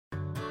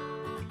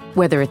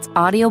Whether it's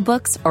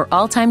audiobooks or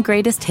all-time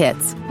greatest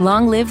hits,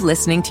 long live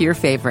listening to your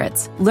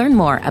favorites. Learn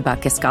more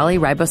about Kisqali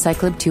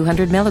Ribociclib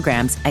 200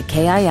 milligrams at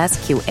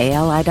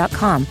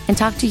KISQALI.com and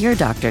talk to your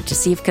doctor to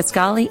see if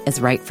Kisqali is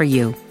right for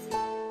you.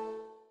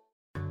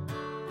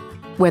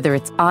 Whether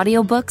it's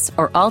audiobooks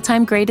or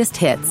all-time greatest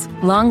hits,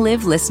 long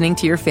live listening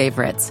to your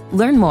favorites.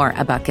 Learn more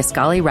about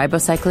Kisqali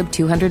Ribociclib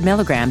 200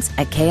 milligrams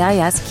at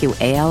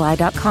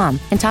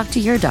KISQALI.com and talk to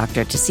your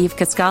doctor to see if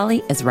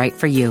Kisqali is right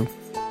for you.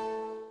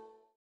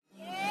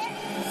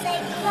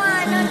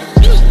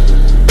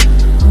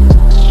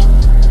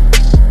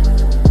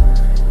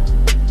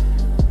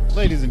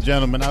 Ladies and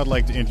gentlemen, I'd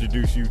like to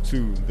introduce you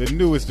to the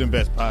newest and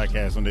best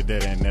podcast on the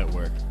Dead End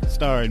Network,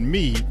 starring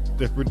me,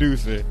 the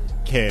producer,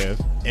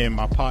 Kev, and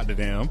my partner,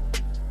 them.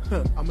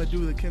 I'm going to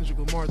do the Kendrick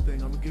Lamar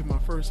thing. I'm going to give my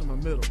first and my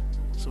middle.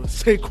 So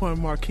it's Saquon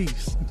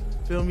Marquise.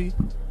 Feel me?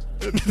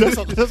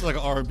 That's like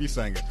an R&B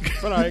singer.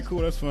 But all right, cool.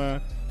 That's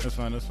fine. That's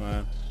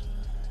fine.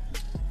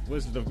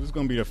 This is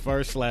going to be the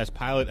first /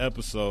 pilot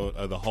episode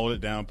of the Hold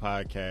It Down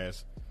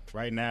podcast.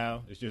 Right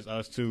now, it's just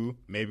us two.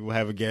 Maybe we'll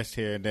have a guest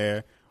here and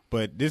there.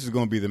 But this is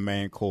going to be the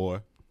main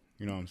core.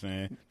 You know what I'm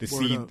saying?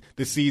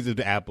 The seeds of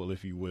the apple,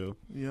 if you will.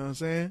 You know what I'm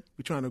saying?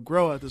 We're trying to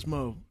grow at this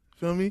mode.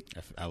 Feel me?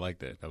 I like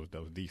that. That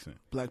was decent.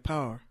 Black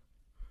power.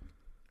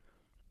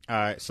 All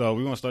right, so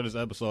we're going to start this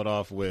episode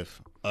off with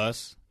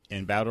us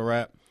in battle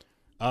rap.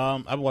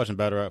 I've been watching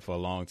battle rap for a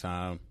long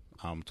time.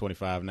 I'm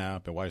 25 now.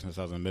 I've been watching since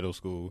I was in middle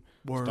school.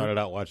 Word. Started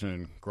out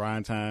watching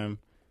Grind Time.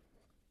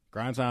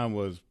 Grind Time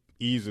was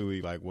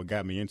easily like what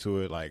got me into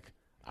it. Like,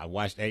 I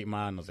watched 8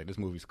 Mile and I was like, this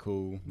movie's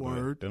cool.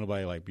 Word. Then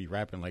nobody like be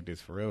rapping like this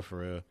for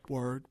real.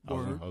 Word. I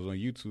was on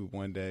YouTube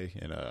one day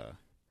and I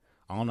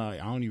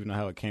don't even know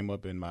how it came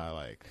up in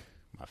my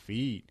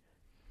feed.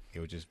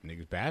 It was just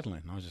niggas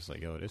battling. And I was just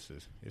like, yo,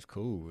 it's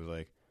cool. It was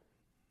like,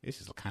 this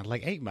is kind of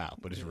like 8 Mile,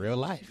 but it's real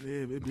life.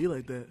 Yeah, it be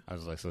like that. I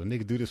was like, so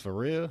niggas do this for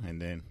real?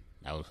 And then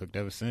I was hooked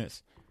ever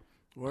since.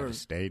 Word. I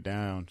just stayed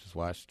down, just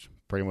watched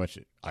pretty much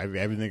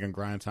everything in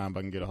Grind Time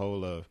I can get a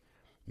hold of.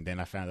 And then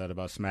I found out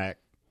about Smack.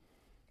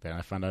 Then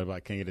I found out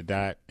about King of the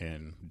Dot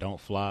and Don't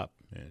Flop,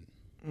 and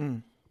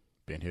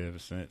been here ever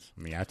since.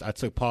 I mean, I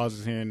took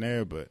pauses here and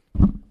there, but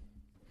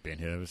been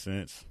here ever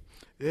since.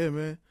 Yeah,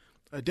 man.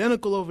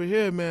 Identical over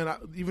here, man.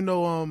 Even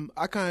though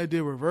I kind of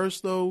did reverse,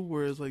 though,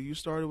 whereas like you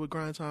started with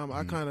Grind Time,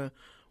 I kind of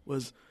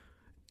was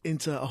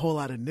into a whole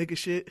lot of nigga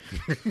shit.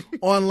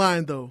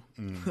 Online, though,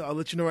 I'll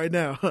let you know right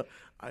now,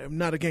 I am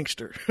not a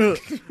gangster.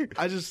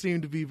 I just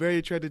seem to be very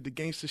attracted to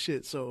gangster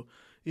shit, so,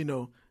 you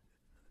know.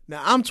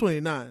 Now, I'm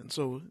 29,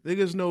 so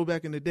niggas know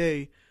back in the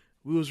day,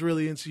 we was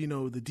really into,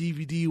 the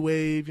DVD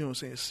wave, you know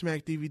what I'm saying,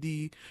 Smack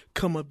DVD,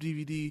 Come Up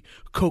DVD,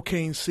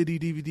 Cocaine City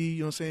DVD, you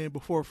know what I'm saying,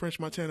 before French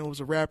Montana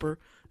was a rapper,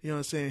 you know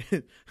what I'm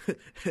saying,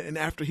 and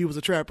after he was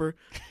a trapper,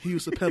 he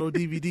used to peddle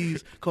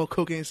DVDs called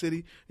Cocaine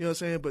City, you know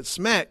what I'm saying, but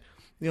Smack,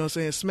 you know what I'm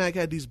saying, Smack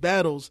had these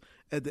battles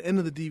at the end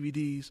of the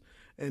DVDs,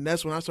 and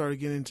that's when I started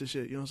getting into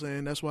shit, you know what I'm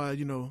saying, that's why,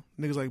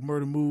 niggas like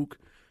Murder Mook,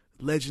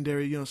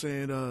 Legendary, you know what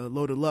I'm saying,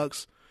 Loaded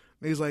Lux,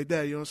 niggas like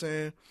that, you know what I'm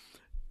saying?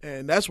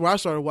 And that's where I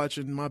started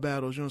watching my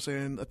battles, you know what I'm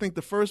saying? I think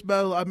the first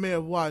battle I may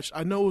have watched,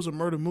 I know it was a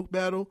Murder Mook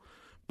battle,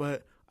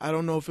 but I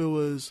don't know if it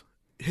was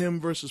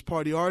him versus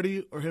Party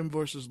Artie or him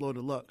versus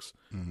Loaded Lux.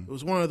 Mm-hmm. It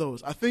was one of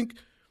those.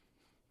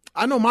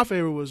 I know my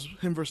favorite was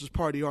him versus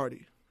Party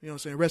Artie. You know what I'm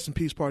saying? Rest in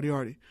peace, Party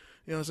Artie.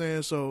 You know what I'm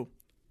saying? So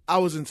I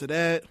was into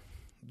that.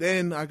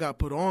 Then I got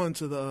put on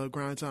to the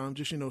Grind Time,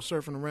 just,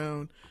 surfing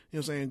around, you know what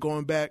I'm saying,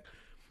 going back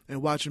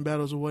and watching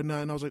battles and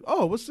whatnot, and I was like,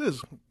 oh, what's this?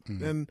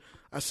 Mm-hmm. And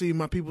I see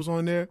my people's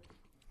on there,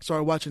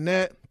 started watching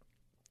that.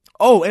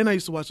 Oh, and I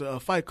used to watch a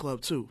Fight Club,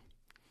 too.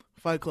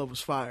 Fight Club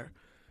was fire.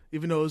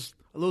 Even though it was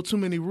a little too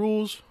many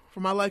rules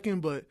for my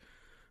liking, but,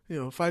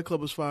 Fight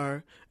Club was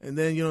fire. And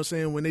then, you know what I'm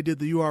saying, when they did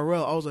the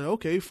URL, I was like,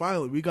 okay,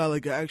 finally, we got,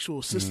 like, an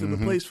actual system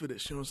in place for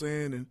this, you know what I'm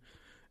saying? And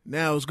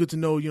now it's good to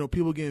know,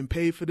 people getting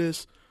paid for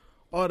this,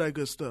 all that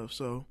good stuff.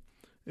 So,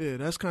 yeah,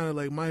 that's kind of,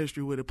 like, my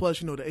history with it. Plus,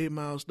 the 8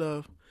 Mile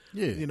stuff.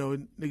 Yeah.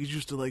 Niggas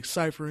used to like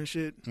cipher and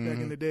shit back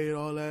in the day and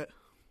all that.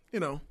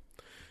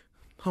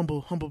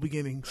 Humble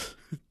beginnings.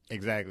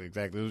 Exactly.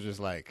 It was just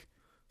like,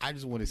 I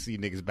just want to see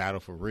niggas battle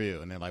for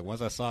real. And then like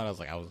once I saw it,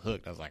 I was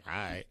hooked. I was like, all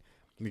right.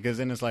 Because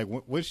then it's like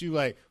once you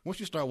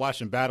start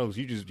watching battles,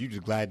 you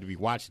just glad to be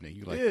watching it.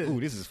 You're like, ooh,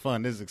 this is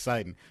fun, this is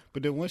exciting.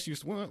 But then once you've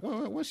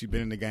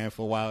been in the game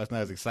for a while, it's not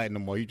as exciting no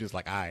more. You just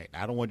like, all right,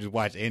 I don't want to just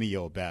watch any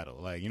old battle.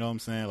 Like, you know what I'm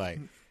saying? Like,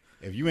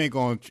 if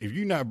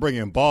you're not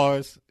bringing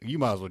bars, you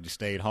might as well just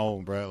stay at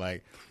home, bro.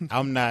 Like,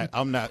 I'm not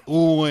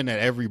oohing at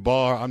every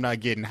bar. I'm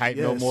not getting hyped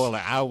no more.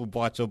 Like, I would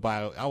watch a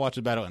battle. I watch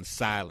a battle in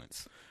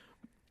silence,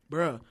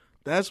 bro.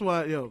 That's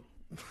why,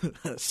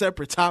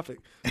 separate topic.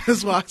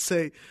 That's why I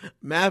say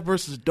Math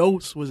versus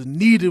Dose was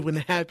needed when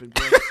it happened,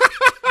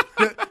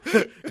 bro.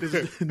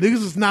 Because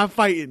niggas was not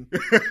fighting.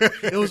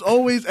 It was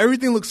always,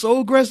 everything looked so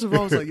aggressive. I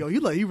was like, yo,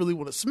 he really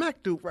want to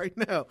smack dude right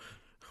now.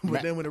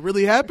 But then when it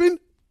really happened,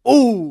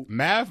 ooh.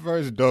 Math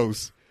versus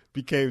Dose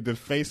became the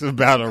face of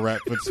battle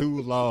rap for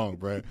too long,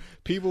 bro.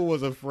 People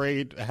was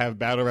afraid to have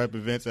battle rap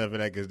events after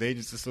that because they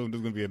just assumed it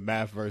was gonna be a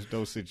Math versus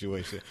Dose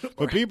situation.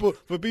 For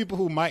people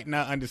who might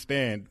not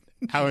understand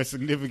how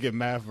insignificant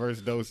Math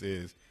versus Dose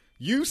is,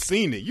 you've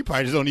seen it. You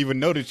probably just don't even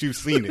know that you've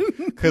seen it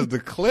because the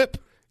clip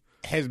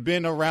has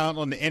been around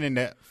on the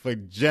internet for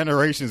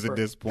generations at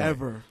this point.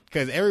 Ever.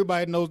 Because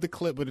everybody knows the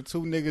clip where the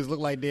two niggas look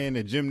like they're in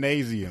a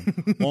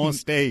gymnasium on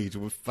stage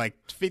with like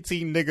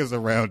 15 niggas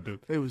around them.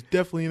 They was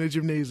definitely in a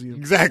gymnasium.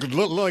 Exactly.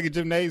 Look like a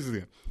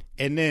gymnasium.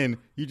 And then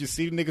you just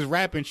see the niggas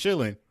rapping,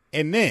 chilling.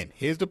 And then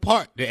here's the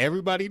part that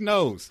everybody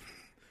knows.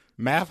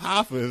 Math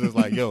Hoffa is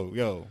like,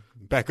 yo,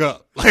 back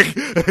up. Like,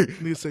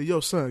 Nigga say, yo,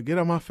 son, get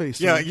out my face,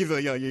 son. yeah, he's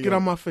like, yo. Get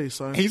out my face,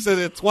 son. He said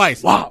it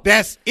twice. Wow.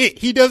 That's it.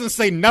 He doesn't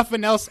say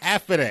nothing else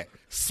after that.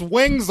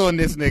 Swings on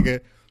this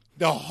nigga.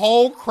 The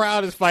whole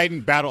crowd is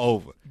fighting. Battle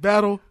over.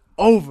 Battle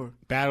over.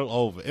 Battle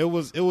over.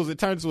 It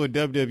turned into a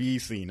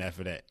WWE scene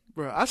after that.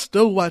 Bro, I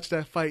still watch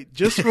that fight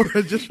just for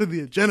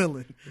the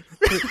adrenaline.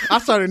 I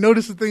started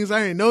noticing things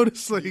I ain't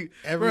noticed. Like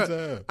Every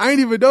time. I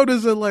ain't even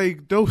noticed that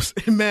like Dose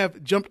and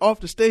Math jumped off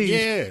the stage.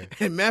 Yeah.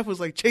 And Math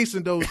was like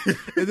chasing Dose. And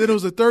then there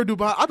was a third dude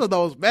behind. I thought that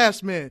was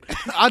Math's man.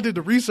 I did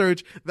the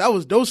research. That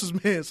was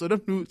Dose's man. So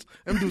them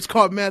dudes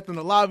caught Math in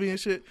the lobby and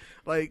shit.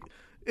 Like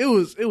it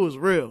was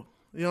real.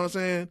 You know what I'm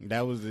saying?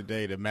 That was the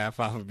day that Math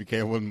Hoffa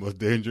became one of the most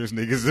dangerous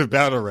niggas in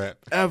battle rap.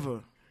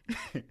 Ever.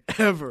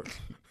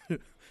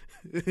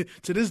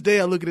 To this day,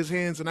 I look at his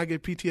hands and I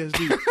get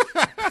PTSD.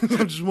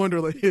 I'm just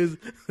wondering, like,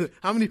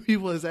 how many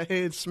people has that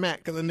hand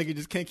smacked? Because a nigga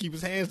just can't keep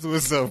his hands to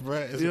himself,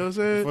 bro. You know what I'm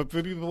saying?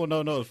 For people who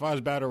don't know, as far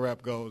as battle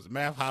rap goes,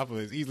 Math Hoffa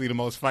is easily the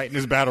most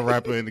fightingest battle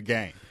rapper in the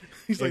game.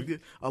 He's like the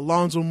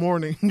Alonzo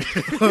Mourning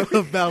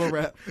of battle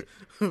rap.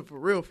 For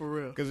real.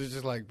 Because it's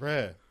just like,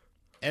 bruh,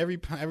 every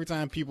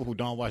time people who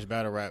don't watch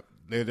battle rap,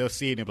 they'll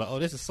see it and be like, oh,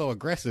 this is so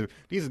aggressive.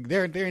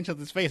 They're in each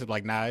other's face. I'm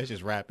like, nah, it's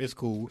just rap. It's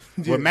cool.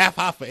 Yeah. But Math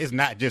Hoffa is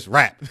not just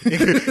rap.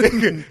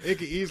 It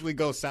could easily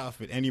go south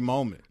at any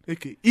moment.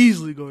 It could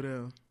easily go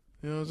down.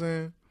 You know what I'm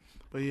saying?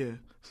 But yeah,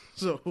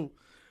 so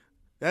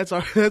that's our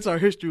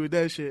history with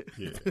that shit.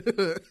 Yeah.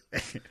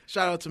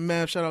 Shout out to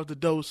Math. Shout out to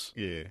Dose.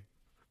 Yeah.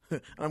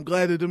 I'm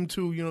glad that them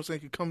two, you know what I'm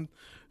saying, could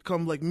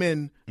come like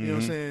men. You know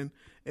what I'm saying,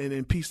 and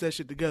then piece that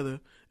shit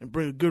together and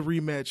bring a good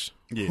rematch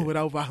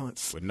without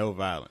violence. With no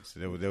violence.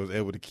 They was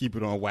able to keep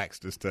it on wax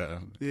this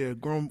time. Yeah,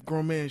 grown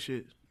man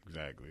shit.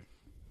 Exactly.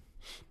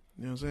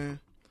 You know what I'm saying?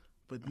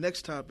 But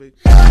next topic.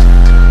 So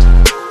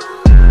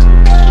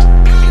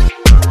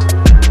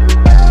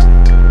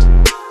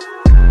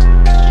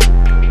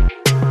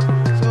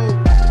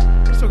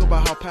let's talk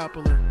about how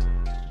popular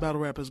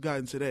battle rap has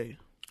gotten today.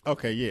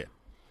 Okay, yeah.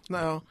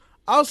 Now,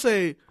 I'll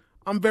say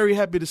I'm very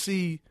happy to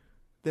see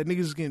that niggas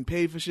is getting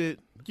paid for shit.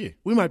 Yeah.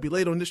 We might be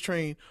late on this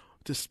train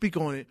to speak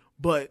on it,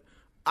 but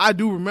I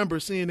do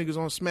remember seeing niggas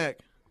on Smack,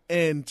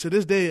 and to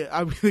this day,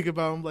 I be thinking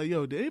about, I'm like,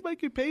 yo, did anybody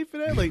get paid for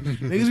that? Like,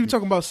 niggas be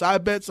talking about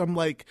side bets. I'm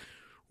like,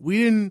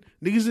 niggas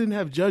didn't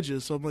have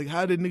judges, so I'm like,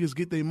 how did niggas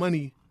get their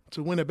money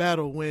to win a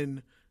battle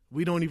when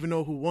we don't even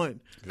know who won?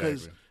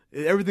 Because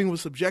everything was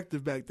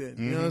subjective back then.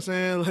 You know what I'm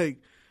saying? Like,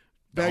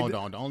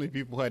 The only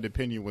people who had the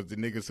opinion was the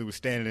niggas who was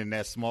standing in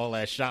that small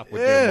ass shop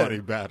with their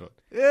money battled.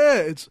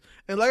 Yeah,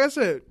 and like I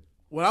said,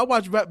 when I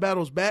watch rap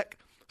battles back,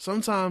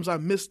 sometimes I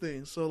miss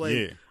things. So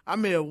like I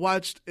may have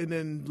watched and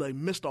then like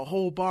missed a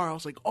whole bar. I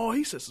was like, oh,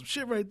 he said some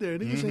shit right there.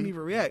 Niggas ain't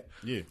even react.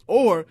 Yeah.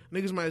 Or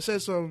niggas might have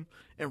said something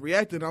and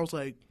reacted, and I was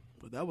like,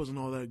 but that wasn't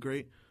all that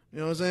great. You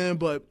know what I'm saying?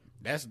 But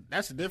that's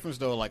the difference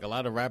though. Like a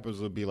lot of rappers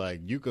would be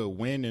like, you could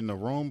win in the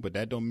room, but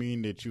that don't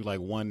mean that you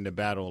like won the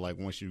battle like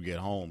once you get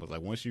home. But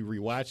like once you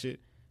rewatch it,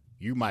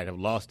 you might have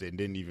lost it and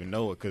didn't even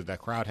know it because that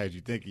crowd had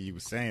you thinking you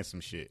was saying some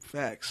shit.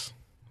 Facts.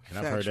 And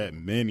I've heard that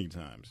many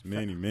times.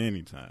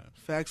 Many times.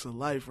 Facts of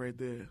life right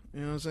there.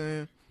 You know what I'm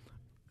saying?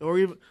 I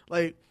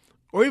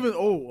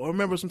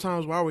remember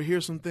sometimes where I would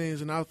hear some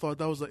things and I thought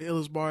that was the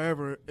illest bar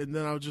ever, and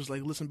then I would just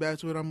like listen back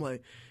to it. I'm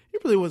like, he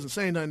really wasn't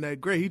saying nothing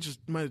that great. He just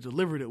might have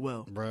delivered it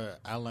well. Bruh,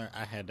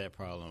 I had that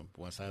problem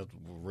once I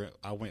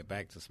went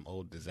back to some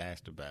old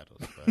Disaster battles,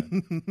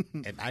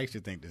 bruh. And I used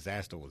to think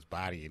Disaster was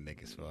bodying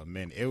niggas for a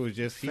minute. It was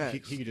just, he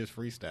could just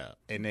freestyle.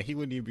 And then he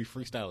wouldn't even be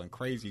freestyling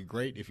crazy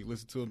great if you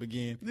listen to him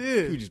again.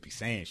 Yeah. He would just be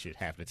saying shit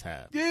half the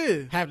time.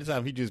 Yeah. Half the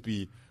time he'd just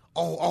be,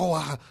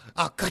 I'll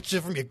cut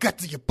you from your gut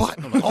to your butt.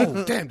 And I'm like,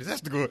 oh, damn,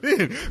 Disaster going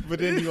in. But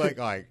then you're like,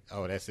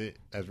 oh, that's it?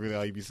 That's really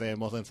all you be saying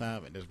most of the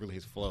time? And that's really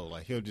his flow.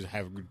 Like, he'll just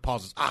have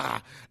pauses,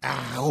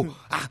 and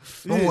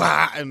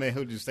then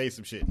he'll just say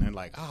some shit. And then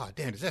like,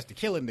 damn, Disaster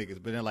killing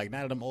niggas. But then like,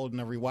 now that I'm old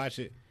enough to rewatch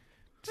it,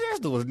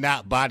 Disaster was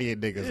not bodying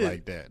niggas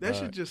like that. That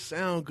should just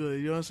sound good.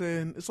 You know what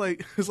I'm saying? It's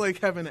like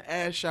having an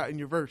ass shot in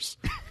your verse.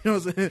 You know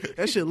what I'm saying?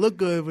 That shit look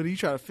good, but you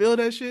try to feel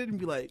that shit and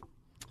be like,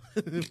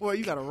 boy,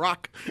 you got a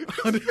rock.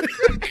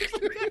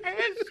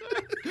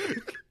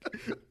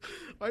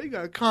 Why you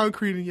got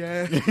concrete in your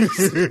ass?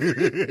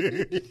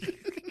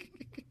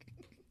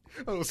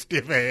 Oh,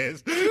 stiff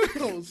ass.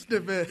 Oh,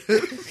 stiff ass.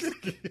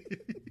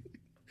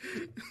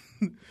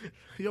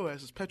 Your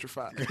ass is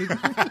petrified.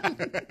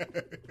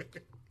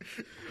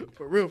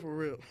 For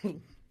real.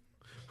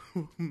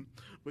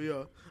 But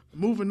yeah,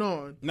 moving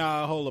on.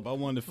 Nah, hold up. I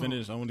wanted to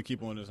finish. I wanted to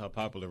keep on this how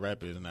popular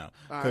rap is now.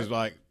 Because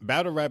like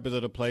battle rap is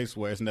at a place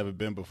where it's never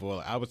been before.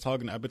 Like, I've been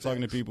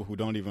talking to people who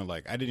don't even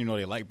like. I didn't even know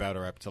they like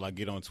battle rap until I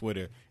get on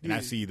Twitter and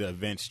I see the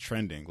events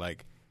trending.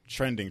 Like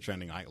trending.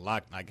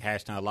 Like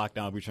hashtag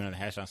lockdown be trending.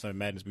 Hashtag Sunday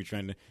Madness be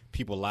trending.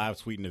 People live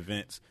tweeting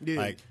events. Yeah.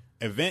 Like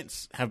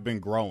events have been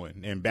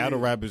growing, and battle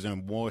rap is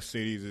in more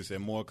cities. It's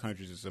in more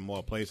countries. It's in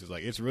more places.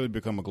 Like it's really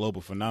become a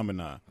global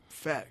phenomenon.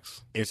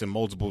 Facts. It's in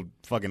multiple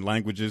fucking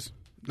languages.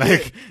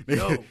 Like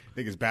Yo.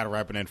 niggas battle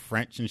rapping in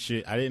French and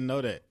shit. I didn't know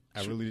that.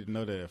 I really didn't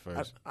know that at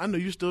first. I know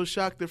you still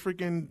shocked that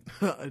freaking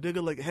a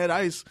nigga like Head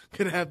Ice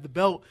could have the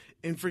belt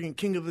in freaking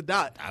King of the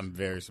Dot. I'm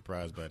very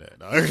surprised by that.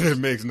 It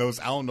makes no sense.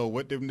 I don't know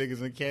what them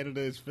niggas in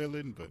Canada is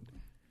feeling, but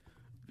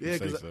Yeah,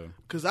 so.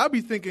 because I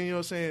be thinking, you know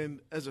what I'm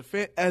saying, as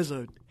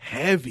a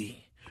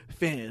heavy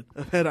fan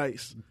of Head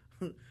Ice,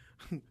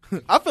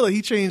 I feel like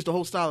he changed the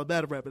whole style of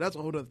battle rap, but that's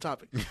a whole other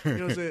topic. You know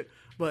what I'm saying?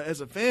 But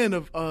as a fan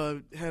of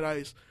Head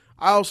Ice,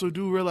 I also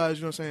do realize,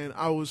 you know what I'm saying,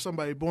 I was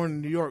somebody born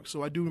in New York,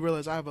 so I do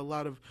realize I have a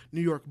lot of New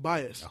York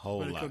bias. A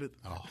whole lot.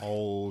 A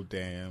whole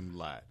damn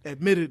lot.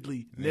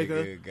 Admittedly,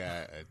 nigga.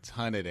 Got a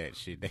ton of that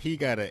shit. He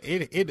got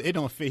it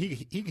don't fit.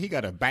 He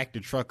got to back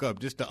the truck up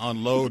just to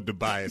unload the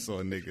bias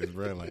on niggas,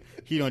 bro. Like,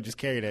 he don't just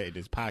carry that in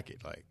his pocket.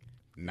 Like,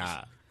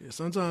 nah. Yeah,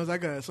 sometimes I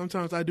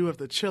do have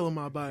to chill on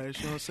my bias,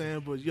 you know what I'm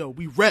saying? But yo,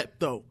 we rep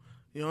though.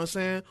 You know what I'm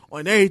saying?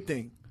 On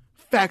everything.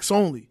 Facts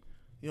only.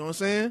 You know what I'm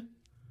saying?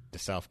 The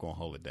South gonna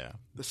hold it down.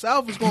 The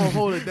South is gonna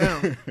hold it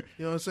down.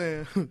 You know what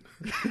I'm saying?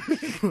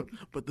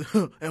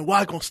 And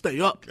why gonna stay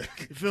up? You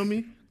feel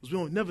me? Because we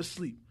don't never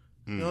sleep.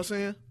 You know what I'm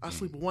saying? I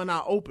sleep with one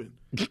eye open.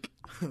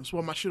 That's why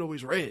my shit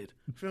always red.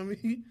 You feel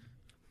me?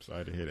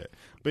 Sorry to hear that.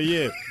 But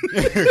yeah,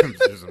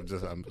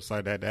 I'm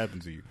sorry that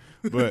happened to you.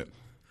 But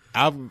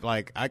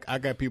I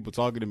got people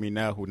talking to me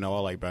now who know I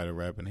like battle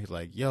rap, and he's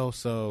like, yo,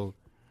 so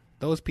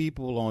those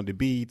people on the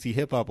BET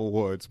Hip Hop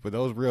Awards, were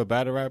those real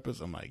battle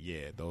rappers? I'm like,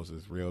 yeah, those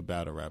is real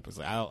battle rappers.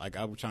 I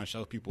was trying to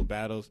show people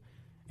battles,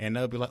 and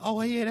they'll be like,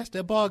 oh yeah, that's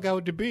that bald guy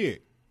with the beard.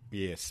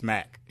 Yeah,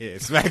 Smack. Yeah,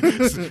 Smack.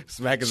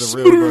 Smack is a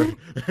real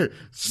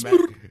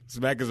person.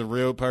 Smack is a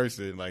real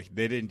person. Like,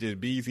 they didn't just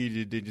BET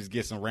didn't just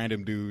get some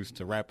random dudes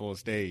to rap on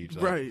stage.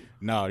 Like, right.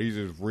 No, these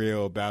are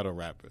real battle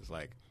rappers.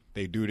 Like,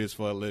 they do this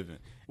for a living.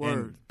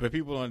 Word. But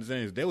people don't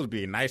understand is they was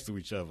being nice to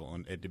each other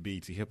at the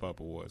BET Hip Hop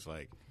Awards.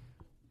 Like,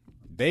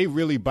 they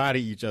really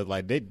body each other.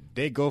 Like,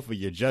 they go for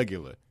your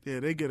jugular. Yeah,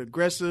 they get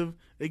aggressive.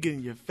 They get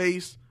in your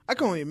face. I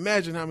can only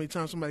imagine how many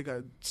times somebody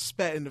got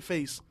spat in the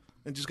face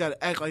and just got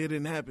to act like it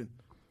didn't happen.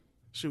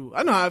 Shoot,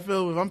 I know how I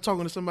feel if I'm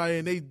talking to somebody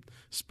and they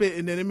spit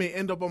and then it may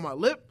end up on my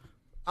lip.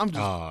 I'm just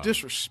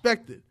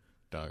disrespected.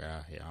 Dog,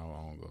 I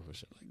don't go for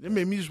shit like that. It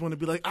made me just want to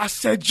be like, I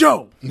said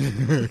Joe.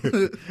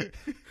 But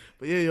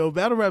yeah, yo,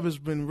 battle rap has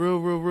been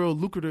real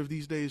lucrative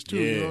these days too.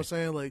 Yeah. You know what I'm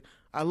saying? Like,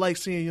 I like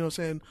seeing, you know what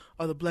I'm saying,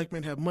 other black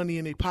men have money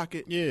in their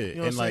pocket. Yeah, you know and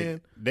what I'm like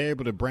saying? they're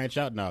able to branch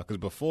out now. Because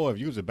before, if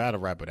you was a battle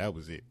rapper, that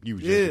was it. You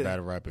was just a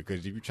battle rapper.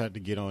 Because if you tried to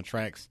get on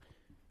tracks,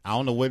 I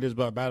don't know what it is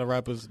about battle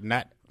rappers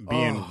not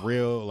being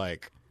real.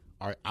 Like,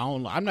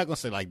 I'm not gonna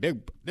say like they're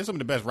some of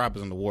the best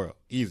rappers in the world,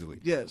 easily.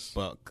 Yes,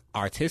 but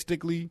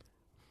artistically,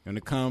 when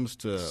it comes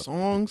to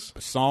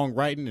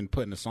songwriting and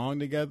putting a song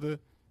together,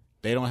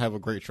 they don't have a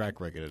great track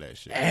record of that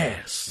shit.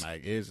 Ass.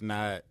 Like, it's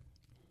not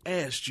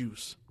ass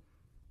juice.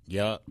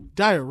 Yup.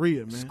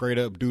 Diarrhea, man. Straight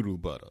up doodle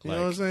butter. You know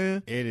what I'm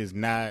saying? It is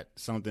not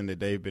something that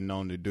they've been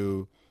known to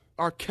do.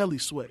 R. Kelly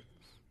sweat.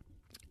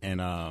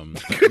 And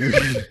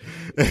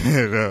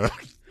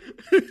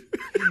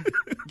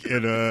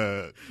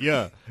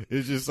yeah,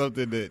 it's just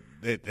something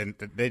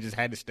that they just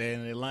had to stay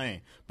in their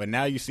lane. But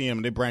now you see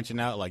them, they're branching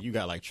out. Like, you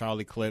got like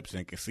Charlie Clips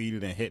and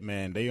Conceited and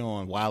Hitman. They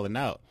on Wildin'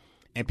 Out,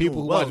 and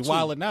people who watch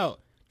Wildin' Out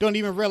don't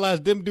even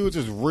realize them dudes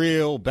is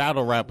real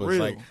battle rappers.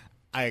 Real.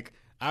 Like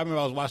I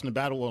remember I was watching the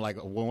battle with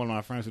one of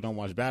my friends who don't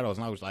watch battles,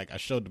 and I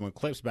showed them a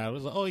Clips battle. I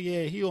was like, oh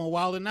yeah, he on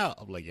Wildin' Out.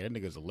 I'm like, yeah, that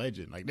nigga's a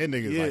legend. Like, that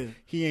nigga's like,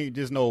 he ain't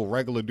just no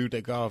regular dude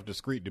that got off the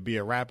street to be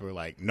a rapper.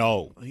 Like,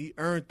 no, he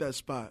earned that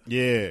spot.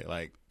 Yeah,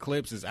 like,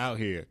 Clips is out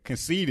here.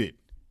 Conceited.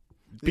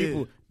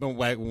 People don't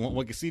like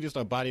when Conceited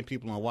start bodying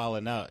people on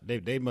Wildin' Out.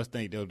 They must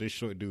think, this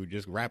short dude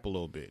just rap a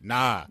little bit.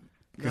 Nah.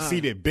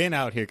 Conceited been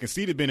out here.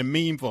 Conceited been a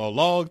meme for a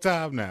long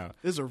time now.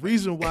 There's a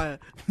reason why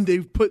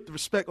they've put the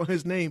respect on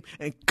his name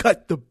and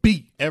cut the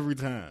beat every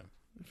time.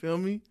 You feel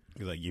me?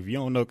 It's like, if you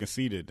don't know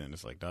Conceited, then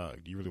it's like,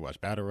 dog, do you really watch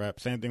battle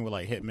rap? Same thing with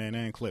like Hitman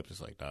and Clips.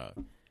 It's like,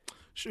 dog.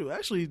 Shoot,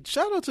 actually,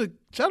 shout out to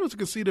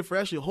Conceited for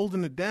actually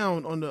holding it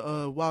down on the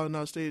Wildin'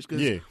 Out stage,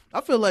 because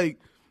I feel like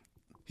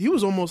he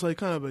was almost like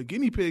kind of a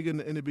guinea pig in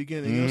the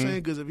beginning. You know what I'm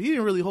saying? Because if he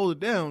didn't really hold it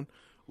down,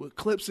 would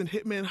Clips and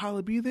Hitman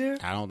Holla be there?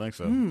 I don't think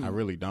so. I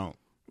really don't.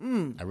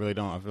 I really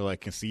don't. I feel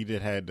like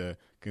Conceited had to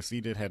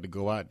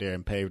go out there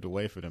and pave the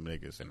way for them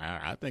niggas, and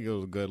I think it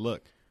was a good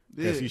look,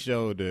 because he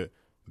showed that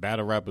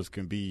battle rappers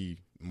can be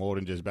more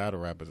than just battle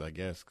rappers, I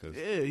guess. Cause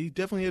he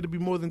definitely had to be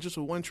more than just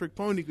a one trick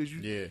pony, because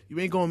you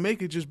ain't gonna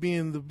make it just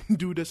being the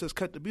dude that says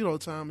cut the beat all the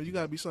time, and you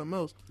gotta be something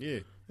else.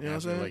 Yeah, You know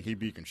what I'm saying? Like he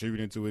be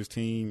contributing to his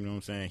team. You know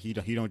what I'm saying? He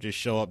don't just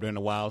show up during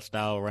the Wild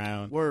Style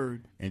round.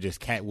 Word. And just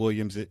Cat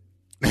Williams it.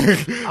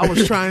 I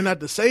was trying not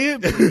to say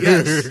it, but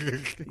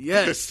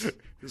yes.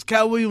 Because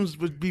Cat Williams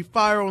would be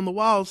fire on the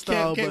Wild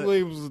Style. Cat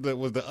Williams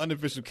was the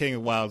unofficial king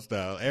of Wild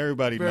Style.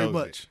 Everybody very knows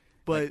much. it.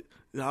 But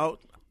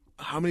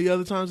how many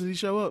other times did he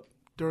show up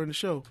during the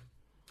show?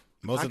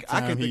 Most of the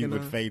time he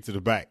would fade to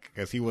the back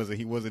because he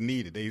wasn't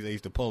needed. They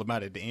used to pull him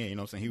out at the end. You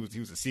know what I'm saying? He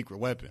was a secret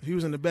weapon. He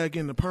was in the back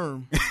end of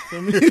perm.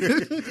 Feel me?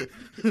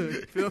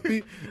 Feel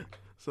me?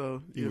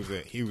 So he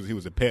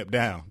was a pep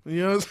down.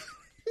 You know what I'm saying?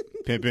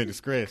 Pimp in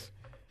disgrace.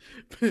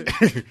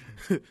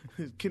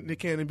 Nick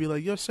Cannon be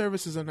like, your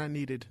services are not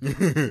needed.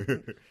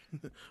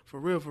 For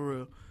real. You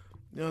know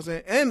what I'm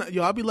saying? And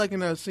I be liking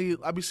that.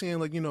 I be seeing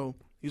like, you know,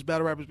 these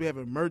battle rappers be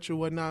having merch or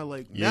whatnot.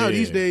 Like now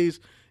these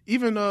days,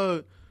 even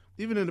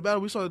in the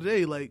battle we saw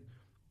today, like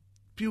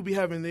people be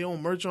having their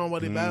own merch on while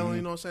they battling.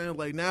 You know what I'm saying?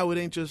 Like now it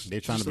ain't just they're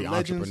trying just to be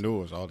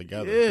entrepreneurs all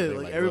together. Yeah,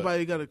 like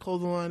everybody got a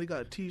clothing line, they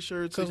got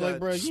T-shirts, they got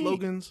bro,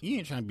 slogans. You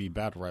ain't trying to be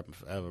battle rapping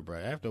forever, bro.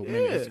 After a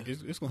minute,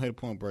 it's gonna hit a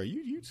point, bro.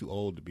 You too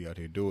old to be out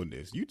here doing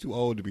this. You too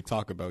old to be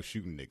talking about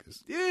shooting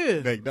niggas.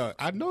 Yeah, like dog,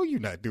 I know you're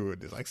not doing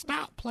this. Like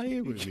stop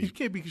playing with me. You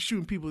can't be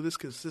shooting people this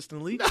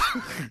consistently.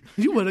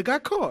 You would have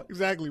got caught.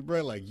 Exactly,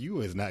 bro. Like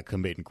you is not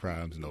committing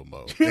crimes no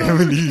more. I'm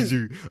gonna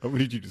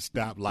need you to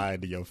stop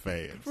lying to your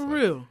fans. For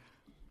real.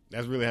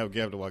 That's really how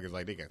Gavin Walk is.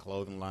 Like they got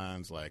clothing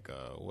lines like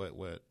what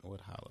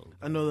Hollow?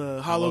 I know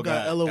the Hollow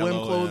got LOM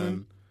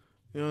clothing.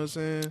 You know what I'm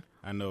saying?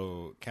 I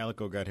know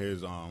Calico got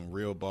his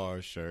Real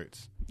Bars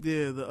shirts.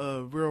 Yeah,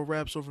 the Real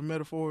Raps Over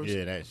Metaphors.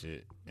 Yeah, that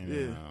shit. And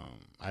then,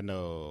 I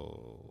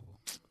know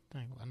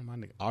my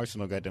nigga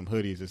Arsenal got them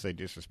hoodies that say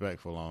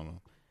disrespectful on them.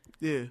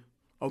 Yeah.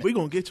 Oh, we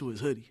gonna get to his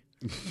hoodie.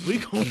 We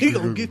gonna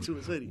get to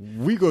his hoodie.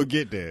 We gonna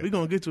get there. We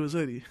gonna get to his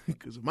hoodie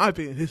because in my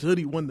opinion, his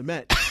hoodie won the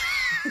match.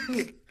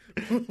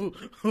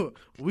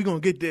 We gonna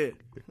get there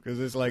because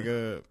it's like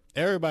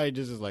everybody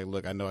just is like,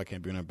 look, I know I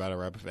can't be in a battle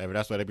rapper forever.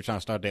 That's why they be trying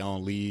to start their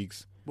own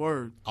leagues.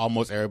 Word.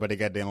 Almost everybody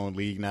got their own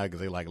league now because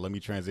they like, let me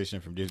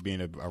transition from just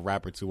being a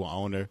rapper to an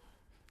owner.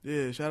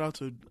 Yeah, shout out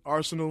to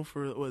Arsenal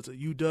for what's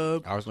it,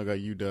 UW. Arsenal got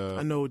UW.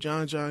 I know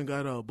John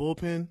got a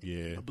bullpen.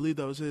 Yeah, I believe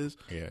that was his.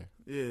 Yeah.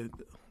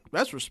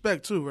 That's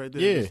respect too, right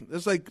there. Yeah,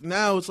 it's like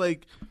now it's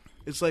like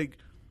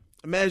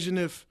imagine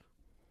if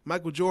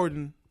Michael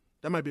Jordan.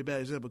 That might be a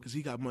bad example because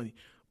he got money.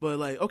 But,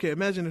 like, okay,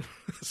 imagine if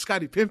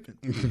Scottie Pippen.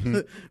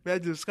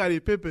 Imagine if Scottie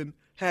Pippen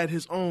had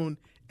his own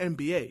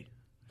NBA.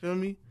 Feel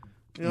me?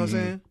 You know what I'm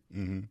saying?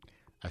 Mm-hmm.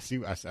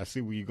 I see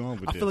where you're going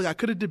with this. I feel like I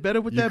could have did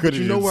better with that, but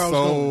you know where I was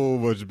going. So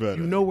much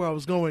better. You know where I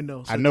was going,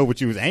 though. So. I know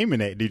what you was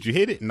aiming at. Did you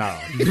hit it? No.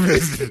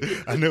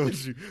 I know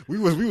what you. We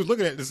was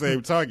looking at the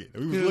same target.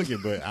 We was looking,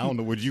 but I don't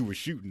know what you were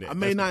shooting at. I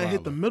may not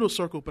hit the middle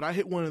circle, but I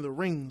hit one of the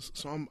rings,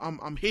 so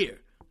I'm here.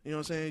 You know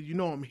what I'm saying? You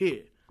know I'm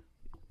here.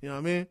 You know what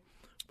I mean?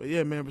 But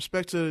yeah, man,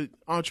 respect to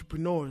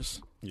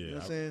entrepreneurs. Yeah, you know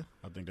what I'm saying?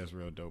 I think that's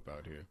real dope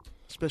out here.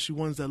 Especially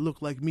ones that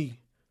look like me.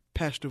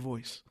 Pastor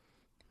voice.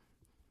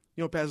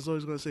 You know, Pastor's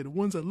always going to say, the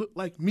ones that look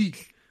like me.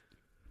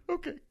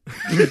 Okay.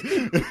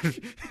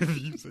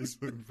 You say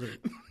something, bro.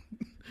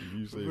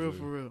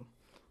 For real.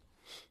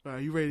 All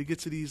right, you ready to get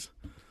to this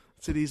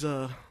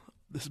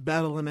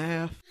battle and a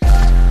half?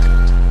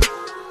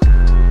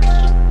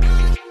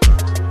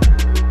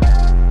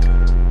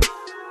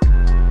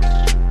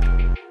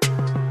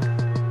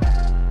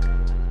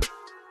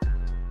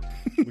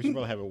 We should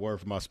probably have a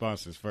word from our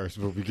sponsors first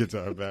before we get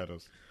to our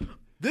battles.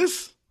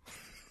 This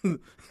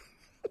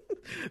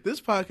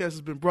podcast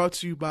has been brought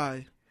to you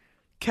by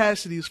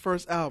Cassidy's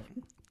first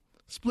album,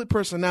 Split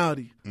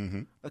Personality.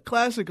 Mm-hmm. A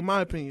classic in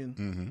my opinion,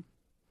 mm-hmm.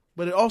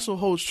 but it also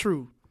holds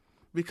true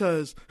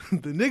because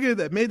the nigga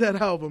that made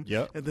that album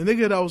and the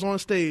nigga that was on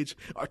stage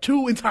are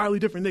two entirely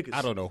different niggas.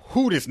 I don't know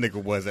who this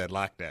nigga was at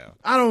Lockdown.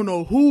 I don't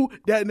know who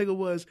that nigga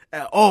was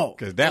at all.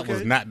 Because that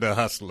was not the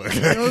hustler.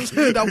 You know what I'm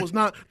saying? That was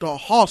not the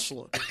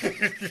hustler.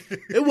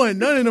 It wasn't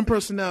none of them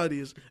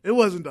personalities. It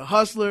wasn't the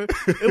hustler.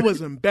 It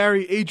wasn't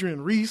Barry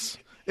Adrian Reese.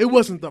 It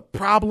wasn't the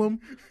problem.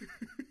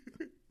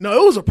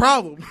 No, it was a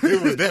problem.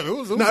 It was that.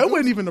 It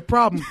wasn't even a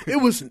problem. It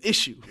was an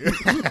issue.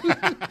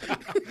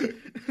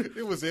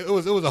 It was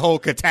a whole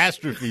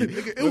catastrophe.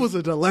 It was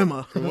a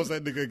dilemma. Once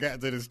that nigga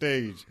got to the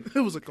stage, it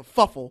was a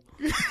kerfuffle.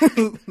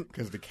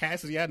 Because the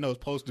Cassidy I know is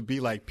supposed to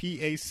be like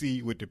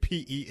PAC with the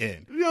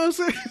PEN. You know what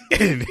I'm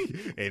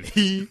saying? And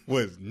he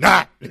was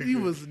not. He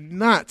was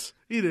not.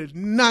 He did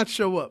not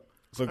show up.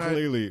 So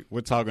clearly, we're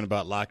talking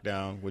about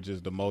Lockdown, which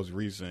is the most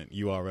recent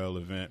URL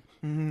event.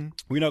 Mm-hmm.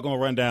 We're not going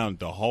to run down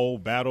the whole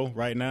battle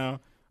right now.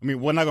 I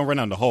mean, we're not going to run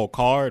down the whole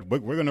card,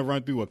 but we're going to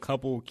run through a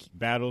couple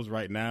battles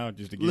right now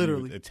just to give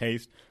you a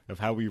taste of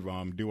how we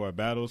do our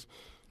battles.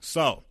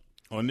 So,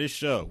 on this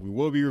show, we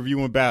will be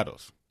reviewing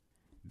battles.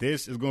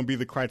 This is going to be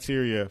the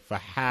criteria for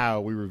how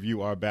we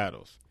review our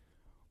battles.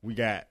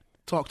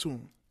 Talk to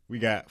him. We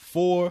got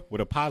 4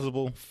 with a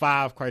possible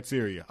 5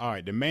 criteria. All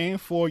right, the main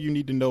 4 you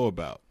need to know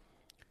about.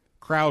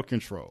 Crowd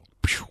control.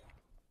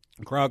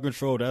 Crowd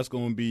control, that's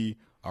going to be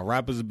a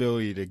rapper's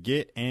ability to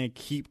get and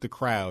keep the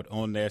crowd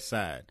on their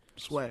side.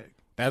 Swag.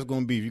 That's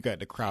gonna be if you got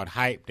the crowd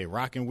hyped, they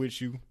rocking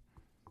with you.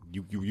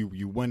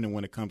 You winning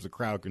when it comes to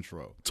crowd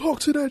control. Talk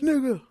to that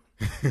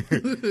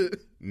nigga.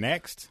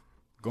 Next,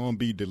 gonna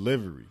be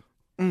delivery.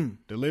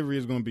 Delivery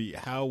is gonna be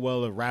how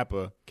well a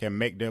rapper can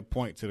make their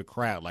point to the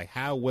crowd. Like,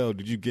 how well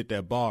did you get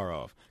that bar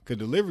off? Because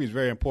delivery is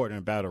very important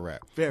in battle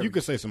rap. Very. You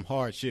can say some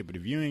hard shit, but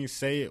if you ain't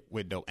say it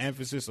with no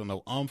emphasis or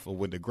no umph or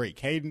with the great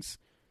cadence,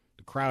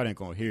 the crowd ain't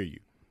gonna hear you.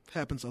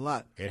 Happens a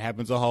lot. It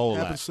happens a whole lot.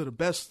 Happens to the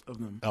best of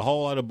them. A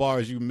whole lot of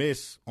bars you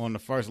miss on the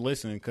first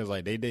listen because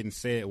like they didn't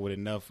say it with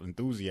enough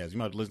enthusiasm. You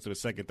might have to listen to the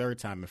second, third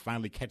time and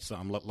finally catch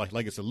something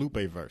like it's a Lupe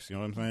verse. You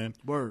know what I'm saying?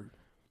 Word.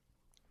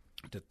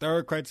 The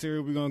third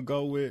criteria we're gonna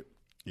go with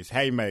is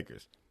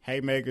haymakers.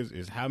 Haymakers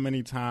is how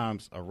many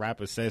times a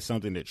rapper says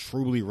something that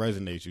truly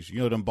resonates with you.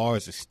 You know them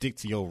bars that stick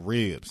to your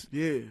ribs.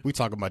 Yeah. We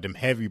talking about them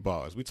heavy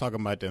bars. We talking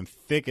about them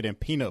thicker than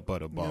peanut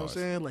butter bars. You know what I'm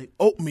saying? Like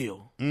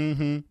oatmeal.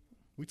 Mm-hmm.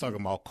 We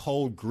talking about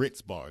cold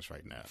grits bars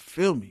right now.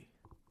 Feel me.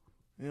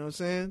 You know what I'm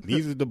saying?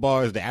 These are the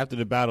bars that after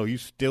the battle you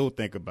still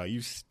think about.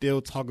 You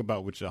still talk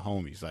about with your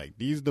homies. Like,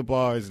 these are the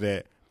bars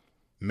that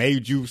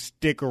made you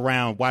stick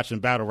around watching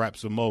battle rap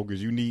some more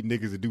because you need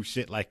niggas to do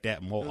shit like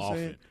that more You know what I'm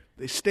often. saying?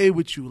 They stay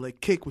with you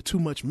like cake with too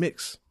much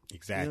mix.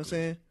 Exactly. You know what I'm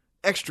saying?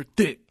 Extra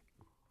thick.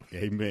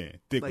 Amen.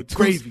 Thick Like with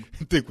gravy.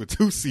 Thick with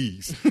 2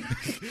 C's.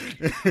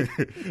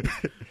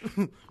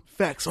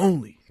 Facts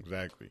only.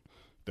 Exactly.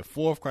 The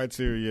fourth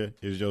criteria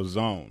is your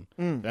zone.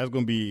 That's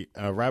going to be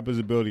a rapper's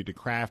ability to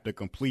craft a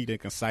complete and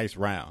concise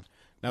round.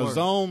 Now, Word.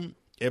 zone,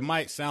 it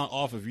might sound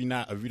off if you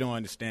don't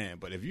understand,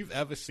 but if you've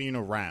ever seen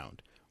a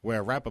round where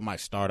a rapper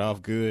might start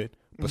off good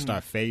but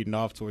start fading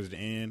off towards the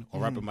end, or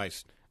a rapper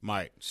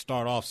might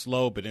start off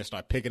slow but then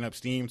start picking up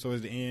steam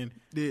towards the end,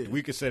 Yeah.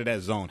 we consider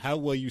that zone. How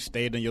well you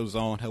stayed in your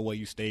zone, how well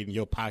you stayed in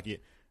your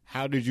pocket,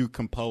 how did you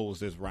compose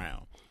this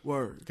round?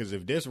 Word. Because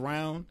if this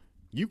round,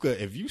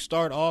 if you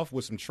start off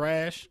with some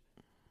trash,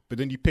 but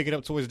then you pick it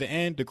up towards the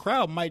end, the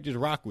crowd might just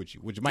rock with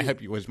you, which might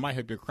help you, which might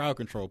help your crowd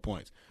control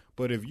points.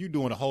 But if you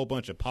doing a whole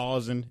bunch of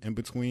pausing in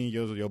between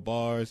your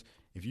bars,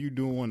 if you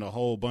doing a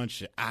whole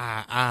bunch of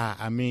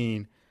I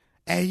mean,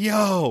 hey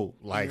yo,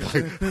 like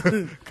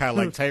kind of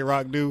like Tay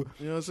Rock do.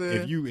 You know what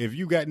I'm saying? If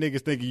you got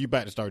niggas thinking you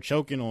about to start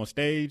choking on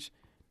stage,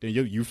 then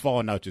you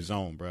falling out your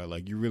zone, bro.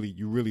 Like you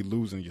really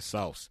losing your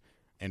sauce.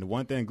 And the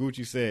one thing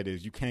Gucci said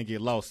is you can't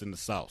get lost in the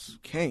sauce.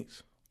 Can't.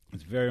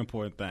 It's a very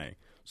important thing.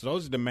 So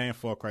those are the main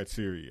 4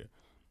 criteria.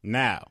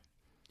 Now,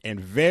 in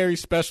very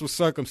special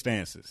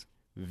circumstances,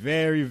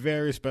 very,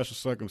 very special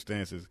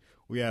circumstances,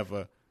 we have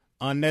a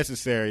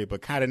unnecessary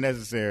but kind of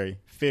necessary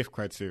 5th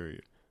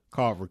criteria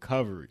called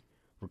recovery.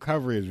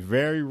 Recovery is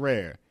very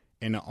rare,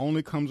 and it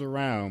only comes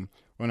around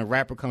when a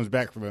rapper comes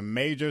back from a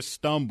major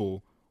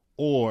stumble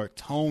or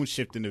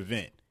tone-shifting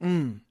event.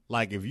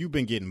 Like if you've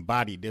been getting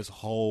bodied this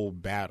whole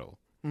battle,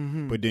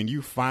 but then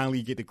you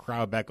finally get the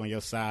crowd back on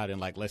your side in,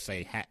 like, let's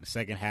say the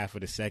second half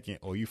of the second,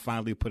 or you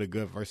finally put a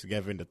good verse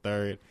together in the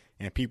third,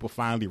 and people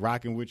finally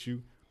rocking with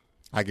you.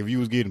 Like if you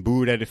was getting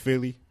booed at the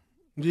Philly.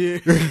 Yeah.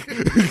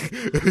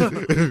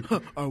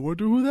 I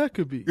wonder who that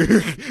could be.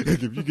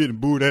 If you getting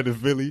booed at the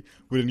Philly,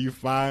 but then you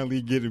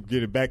finally get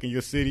it back in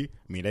your city.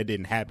 I mean, that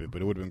didn't happen,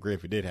 but it would have been great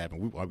if it did happen.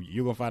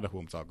 You're going to find out who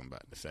I'm talking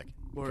about in a second.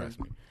 Word.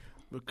 Trust me.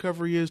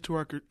 Recovery is to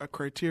our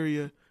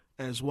criteria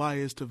as Y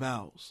is to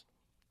vowels.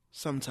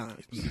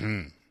 Sometimes.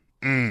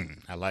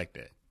 I like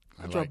that.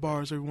 I drop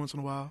bars every once in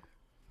a while.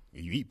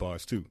 You eat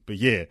bars too, but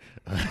yeah.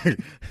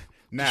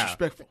 Now,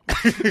 Disrespectful.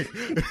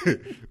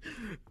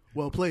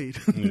 Well played.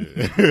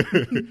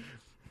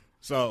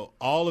 So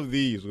all of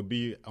these will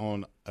be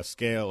on a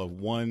scale of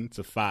 1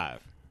 to 5.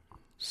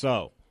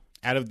 So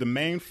out of the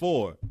main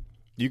 4,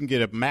 you can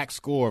get a max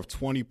score of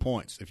 20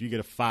 points if you get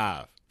a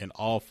 5 in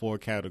all 4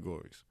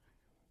 categories.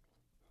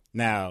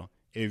 Now,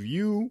 if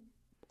you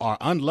are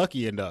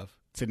unlucky enough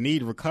to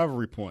need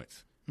recovery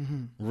points,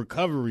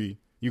 recovery,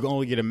 you can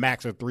only get a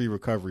max of 3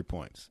 recovery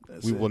points.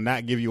 We will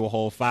not give you a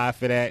whole 5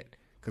 for that,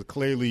 because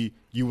clearly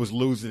you was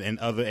losing in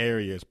other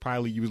areas.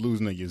 Probably you was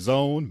losing in your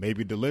zone,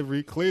 maybe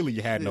delivery. Clearly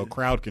you had no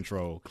crowd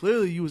control.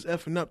 Clearly you was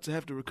effing up to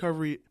have to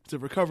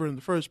recover in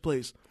the first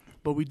place.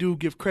 But we do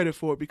give credit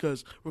for it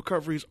because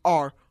recoveries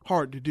are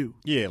hard to do.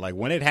 Yeah, like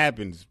when it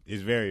happens,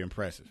 it's very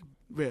impressive.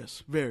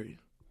 Yes, very.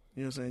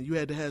 You know what I'm saying? You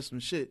had to have some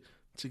shit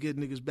to get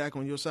niggas back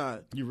on your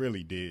side. You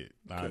really did,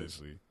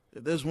 honestly.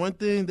 If there's one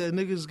thing that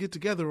niggas get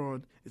together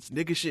on, it's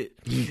nigga shit.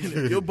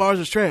 And if your bars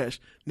is trash,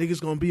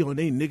 niggas gonna be on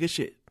they nigga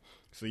shit.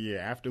 So, yeah,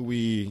 after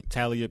we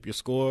tally up your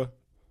score,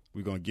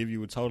 we're going to give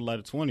you a total out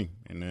of 20.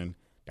 And then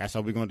that's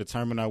how we're going to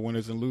determine our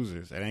winners and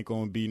losers. It ain't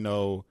going to be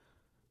no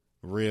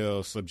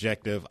real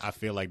subjective, I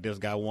feel like this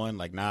guy won.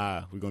 Like,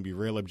 nah, we're going to be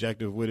real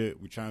objective with it.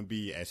 We're trying to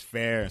be as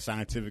fair and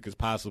scientific as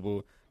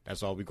possible.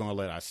 That's all we're going to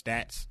let our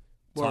stats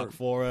talk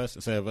for us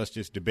instead of us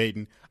just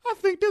debating, I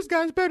think this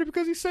guy's better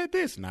because he said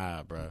this.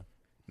 Nah, bro.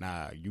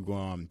 Nah, you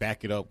going to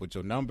back it up with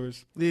your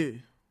numbers. Yeah.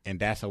 And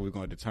that's how we're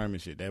going to determine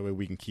shit. That way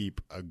we can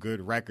keep a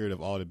good record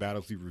of all the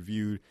battles we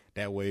reviewed.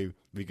 That way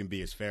we can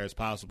be as fair as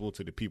possible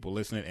to the people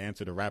listening and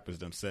to the rappers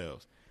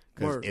themselves.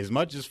 Because as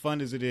much as fun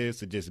as it is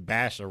to just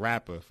bash a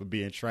rapper for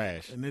being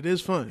trash. And it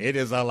is fun. It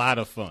is a lot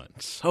of fun.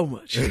 So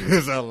much. It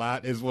is a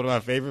lot. It's one of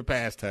my favorite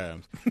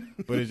pastimes.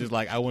 But it's just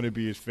like I want to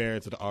be as fair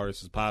to the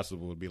artist as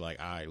possible and be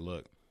like, all right,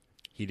 look,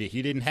 he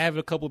didn't have it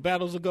a couple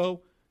battles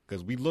ago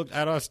because we looked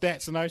at our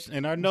stats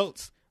and our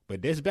notes.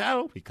 But this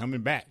battle, he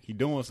coming back. He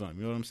doing something.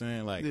 You know what I'm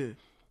saying? Like, you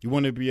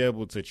want to be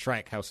able to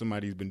track how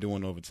somebody's been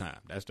doing over time.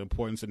 That's the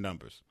importance of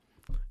numbers.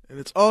 And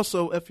it's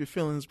also F your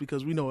feelings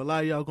because we know a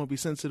lot of y'all going to be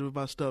sensitive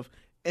about stuff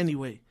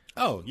anyway.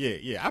 Oh,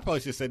 yeah. I probably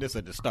should say this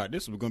at the start.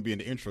 This is going to be in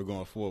the intro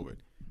going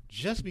forward.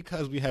 Just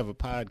because we have a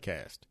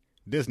podcast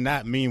does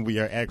not mean we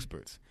are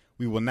experts.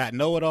 We will not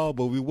know it all,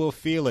 but we will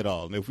feel it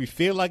all. And if we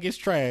feel like it's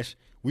trash,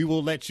 we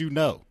will let you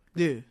know.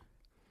 Yeah.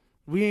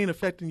 We ain't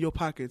affecting your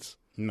pockets.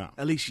 No.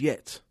 At least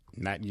yet.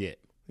 Not yet.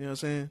 You know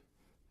what I'm saying?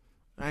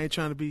 I ain't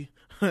trying to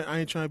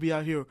be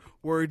out here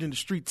worried in the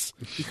streets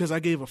because I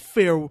gave a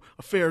fair,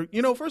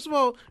 first of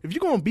all, if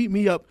you're going to beat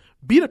me up,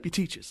 beat up your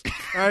teachers,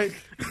 all right?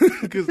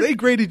 Because they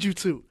graded you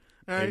too,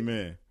 all right?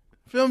 Amen.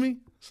 Feel me?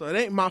 So it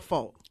ain't my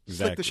fault.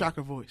 Exactly. Slick the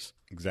shocker voice.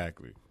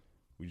 Exactly.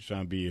 We're just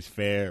trying to be as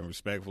fair and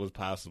respectful as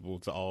possible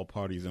to all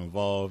parties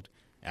involved.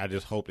 I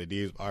just hope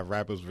that our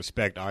rappers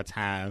respect our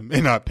time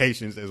and our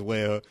patience as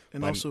well.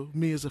 And also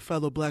me as a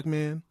fellow black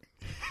man.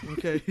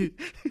 Okay.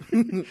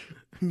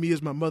 Me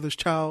as my mother's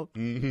child.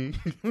 Mm-hmm.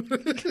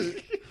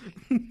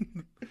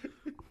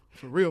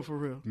 For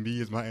real.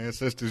 Me as my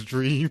ancestors'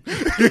 dream. You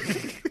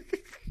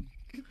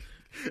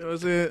know what I'm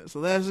saying? So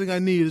last thing I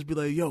need is be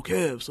like, yo,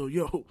 Kev, so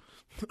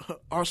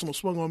Arsenal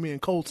swung on me in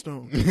Cold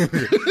Stone.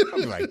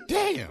 I'm like,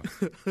 damn.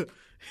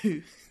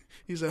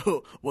 He said,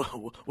 oh,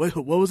 what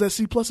was that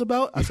C+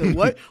 about? I said,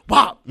 what?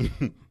 Pop.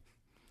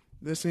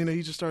 Then seeing that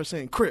he just started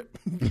saying Crip.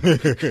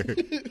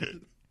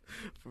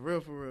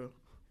 For real.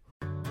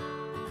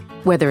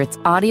 Whether it's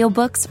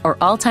audiobooks or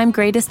all-time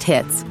greatest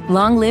hits,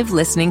 long live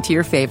listening to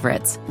your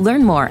favorites.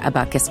 Learn more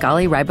about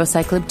Kisqali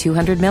Ribociclib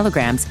 200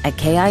 milligrams at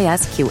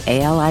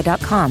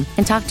KISQALI.com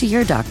and talk to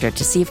your doctor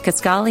to see if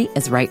Kisqali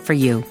is right for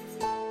you.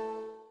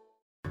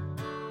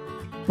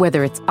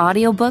 Whether it's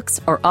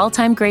audiobooks or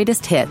all-time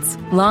greatest hits,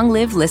 long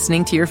live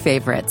listening to your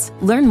favorites.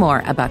 Learn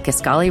more about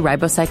Kisqali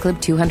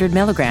Ribociclib 200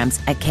 milligrams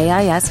at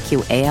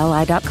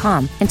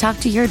KISQALI.com and talk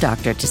to your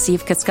doctor to see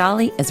if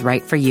Kisqali is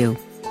right for you.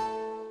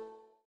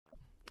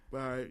 All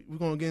right, we're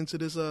gonna get into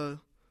this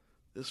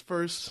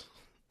first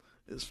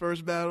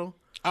battle.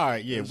 All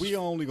right, yeah, we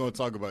only gonna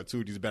talk about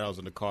two of these battles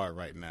on the card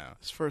right now.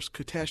 This first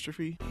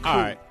catastrophe. All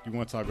right, you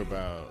want to talk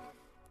about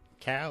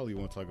Cal? Or you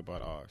want to talk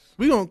about ours?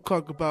 We gonna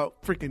talk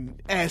about freaking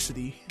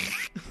Acity.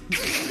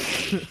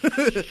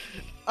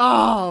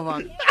 Oh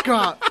my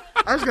god!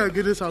 I just gotta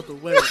get this out the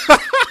way.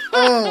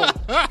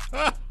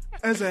 Oh,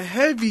 as a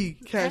heavy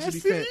Cassidy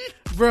fan,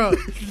 bro,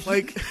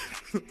 like.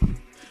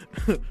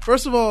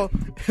 First of all,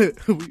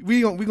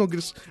 we gonna get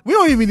this. We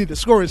don't even need the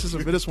scoring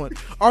system for this one.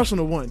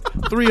 Arsenal won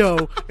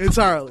 3-0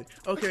 entirely.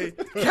 Okay,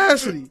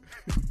 Cassidy.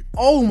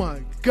 Oh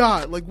my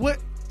god! Like what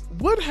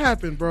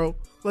happened, bro?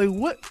 Like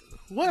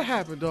what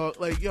happened, dog?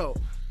 Like yo,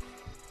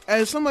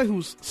 as somebody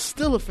who's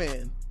still a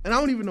fan, and I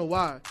don't even know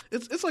why.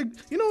 It's like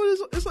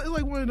it's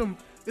like one of them.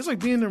 It's like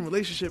being in a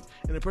relationship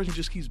and the person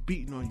just keeps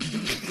beating on you.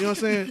 You know what I'm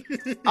saying?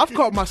 I've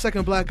caught my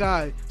second black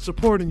eye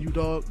supporting you,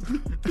 dog.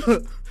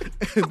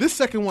 And this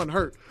second one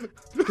hurt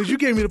because you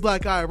gave me the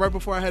black eye right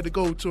before I had to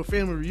go to a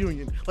family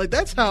reunion. Like,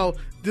 that's how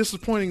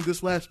disappointing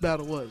this last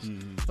battle was.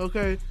 Mm-hmm.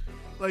 Okay?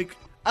 Like,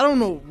 I don't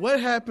know what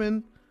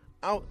happened.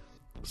 I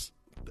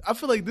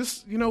feel like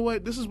this, you know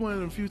what? This is one of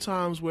the few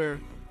times where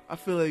I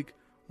feel like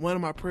one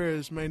of my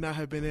prayers may not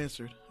have been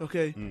answered.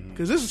 Okay?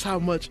 Because this is how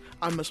much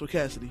I mess with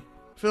Cassidy.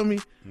 Feel me?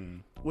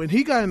 When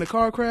he got in the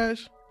car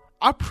crash,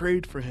 I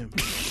prayed for him.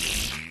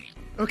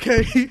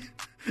 Okay?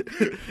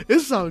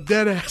 This is how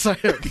dead ass I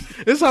am.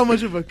 This is how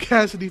much of a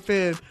Cassidy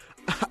fan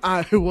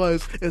I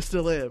was and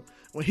still am.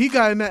 When he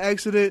got in that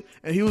accident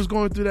and he was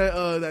going through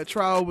that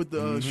trial with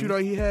the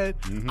shootout he had,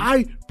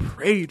 I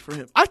prayed for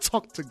him. I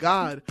talked to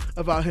God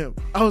about him.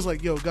 I was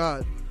like, yo,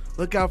 God,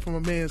 look out for my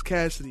man's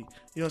Cassidy. You know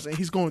what I'm saying?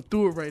 He's going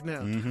through it right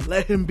now.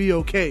 Let him be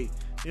okay.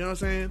 You know what I'm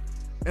saying?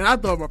 And I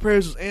thought my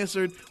prayers was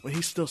answered when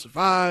he still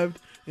survived.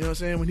 You know what I'm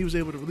saying? When he was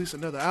able to release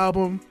another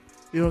album.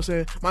 You know what I'm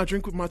saying? My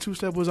drink with my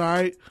two-step was all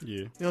right. Yeah.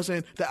 You know what I'm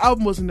saying? The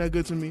album wasn't that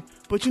good to me.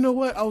 But you know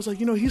what? I was like,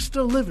 he's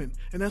still living.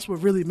 And that's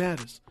what really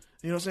matters.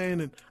 You know what I'm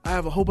saying? And I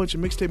have a whole bunch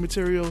of mixtape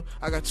material.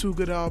 I got 2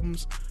 good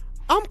albums.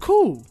 I'm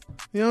cool.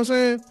 You know what I'm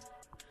saying?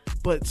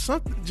 But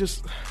something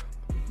just...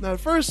 Now,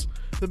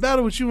 the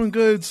battle with you and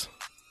Goods,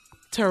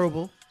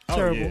 terrible.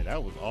 Terrible. Yeah,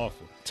 that was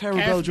awful.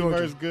 Terrible, Cassidy Georgia.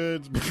 versus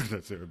Goods.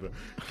 Not terrible.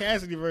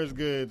 Cassidy versus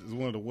Goods is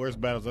one of the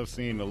worst battles I've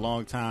seen in a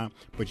long time.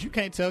 But you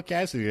can't tell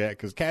Cassidy that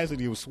because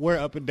Cassidy will swear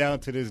up and down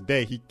to this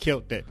day he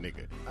killed that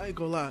nigga. I ain't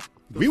gonna lie.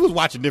 We was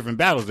watching different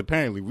battles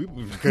apparently.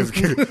 Because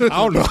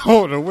I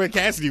don't know where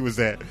Cassidy was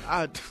at.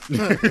 I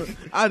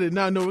did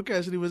not know where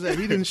Cassidy was at.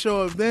 He didn't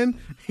show up then.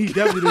 He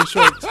definitely didn't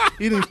show up.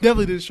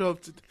 Definitely didn't show up.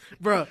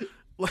 Bruh,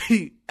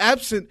 like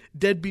absent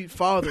deadbeat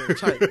father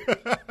type.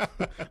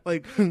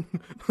 Like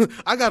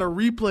I got a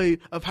replay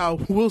of how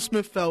Will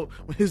Smith felt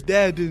when his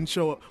dad didn't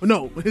show up.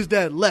 No, when his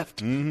dad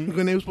left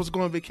when they were supposed to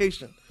go on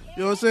vacation.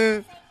 You know what I'm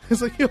saying?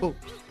 It's like, yo,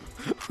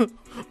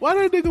 why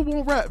that nigga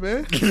won't rap,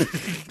 man?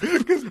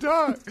 Because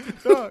dog,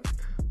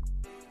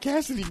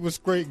 Cassidy was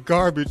straight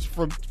garbage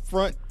from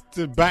front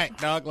to back,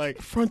 dog.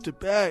 Like Front to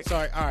back.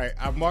 sorry, all right.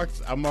 I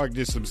marked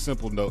just some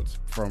simple notes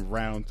from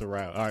round to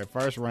round. All right,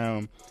 first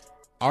round,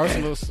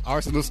 Arsenal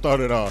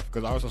started off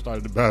because Arsenal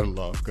started the battle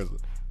off because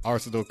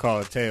Arsenal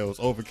called tails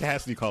over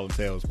Cassidy calling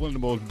tails. One of the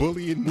most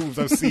bullying moves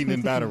I've seen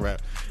in battle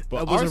rap.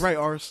 But That wasn't right,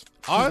 Ars.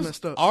 Ours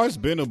messed up. Ours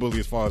been a bully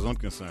as far as I'm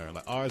concerned.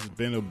 Like ours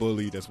been a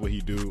bully. That's what he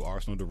do.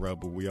 Arsenal the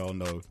rebel. We all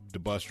know the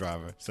bus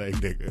driver. Same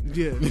nigga.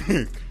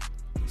 Yeah.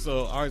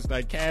 So ours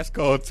like Cass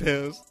called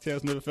tails.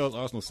 Tails never fails.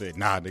 Arsenal said,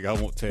 "Nah, nigga,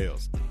 I want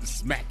tails."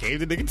 Smack gave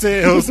the nigga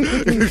tails.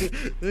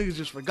 Niggas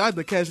just forgot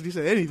that Cassidy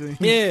said anything.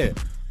 Yeah.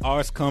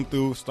 Ours come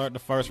through. Start the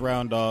first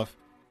round off.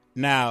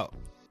 Now,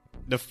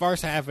 the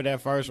first half of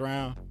that first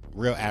round,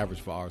 real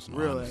average for Arsenal.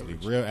 Real honestly.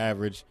 average. Real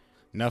average.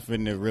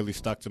 Nothing that really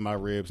stuck to my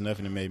ribs.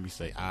 Nothing that made me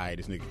say, "All right,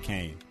 this nigga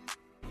came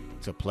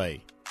to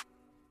play."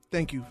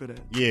 Thank you for that.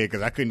 Yeah,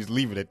 because I couldn't just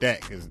leave it at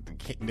that. Because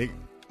nigga,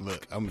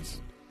 look, I'm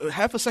just.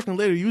 Half a second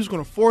later, you was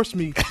gonna force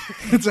me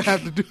to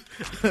have to do.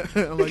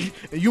 I'm like,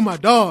 and you my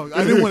dog.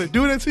 I didn't want to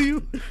do that to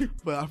you,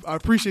 but I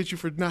appreciate you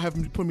for not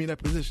having to put me in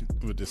that position.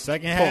 With the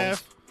second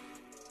half,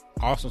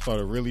 Arsenal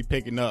started really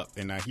picking up,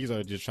 and now he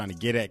started just trying to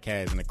get at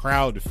Cass, and the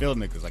crowd, the Phil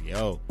niggas, like,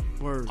 yo,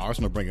 Word.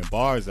 Arsenal bringing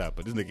bars out,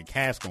 but this nigga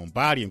Cass gonna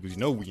body him because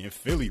you know we in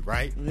Philly,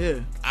 right?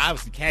 Yeah.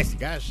 Obviously, Cassidy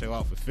got to show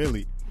out for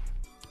Philly.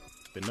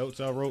 The notes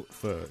I wrote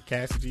for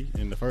Cassidy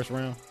in the first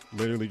round,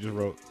 literally just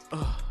wrote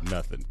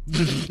nothing.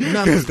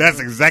 Because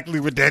that's exactly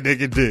what that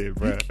nigga did,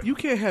 bro. You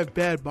can't have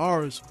bad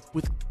bars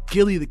with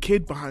Gilly the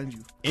Kid behind you.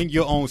 In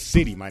your own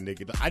city, my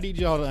nigga. I need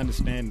y'all to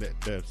understand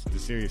that the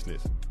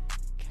seriousness.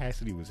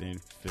 Cassidy was in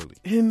Philly.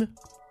 In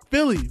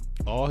Philly.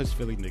 All his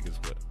Philly niggas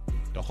were.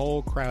 The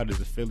whole crowd is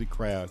a Philly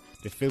crowd.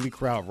 The Philly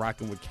crowd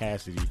rocking with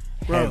Cassidy.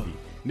 Bro. Heavy.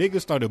 Niggas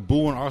started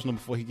booing Arsenal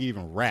before he could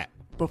even rap.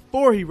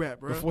 Before he rapped,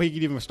 bro. Before he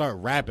could even start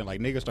rapping,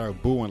 like niggas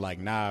started booing, like,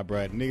 nah,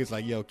 bro. Niggas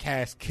like, yo,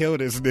 Cass, kill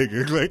this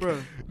nigga. Like,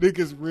 Bruh.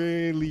 niggas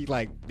really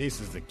like,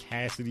 this is the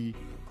Cassidy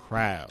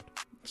crowd.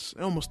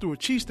 I almost threw a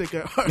cheesesteak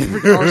at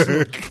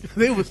Arsenal.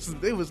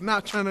 They was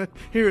not trying to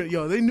hear it.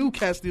 Yo, they knew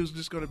Cassidy was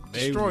just gonna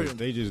destroy him.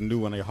 They just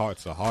knew in their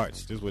hearts of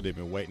hearts. This is what they've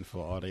been waiting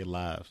for all their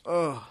lives.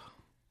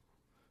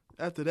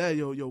 After that,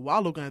 yo,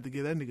 Wallow gonna have to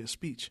give that nigga a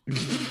speech.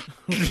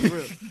 For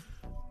real.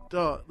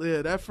 Dog,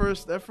 yeah, that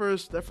first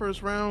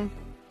round.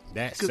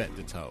 That set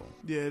the tone.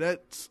 Yeah,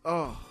 that's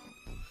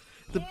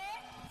the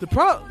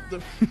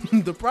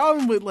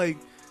problem with like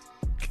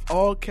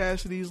all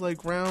Cassidy's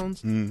like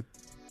rounds.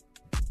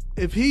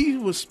 If he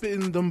was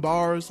spitting them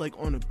bars like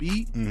on a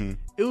beat,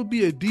 it would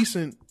be a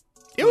decent.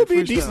 It would be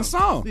a freestyle. decent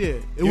song. Yeah,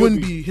 it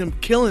wouldn't be him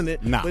killing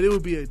it, Nah. but it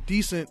would be a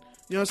decent.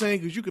 You know what I'm saying?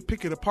 Because you could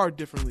pick it apart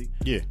differently.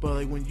 Yeah. But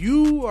like when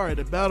you are at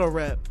a battle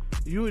rap,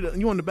 you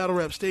on the battle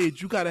rap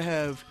stage, you gotta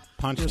have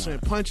You know what I'm saying?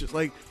 Punchlines. Punches.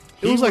 Like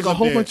it He was like was a up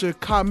whole there- bunch of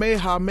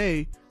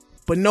Kamehameha,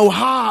 but no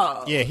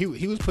ha. Yeah, he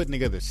was putting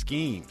together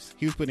schemes.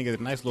 He was putting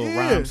together nice little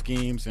Yeah. rhyme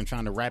schemes and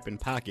trying to rap in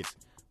pockets.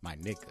 My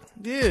nigga.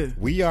 Yeah.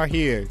 We are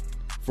here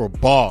for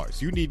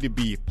bars. You need to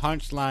be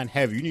punchline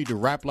heavy. You need to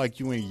rap like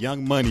you in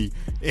Young Money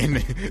in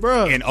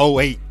Bruh. in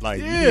 08. Like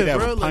you Yeah, need to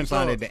have bruh, a like,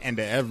 punchline dog. at the end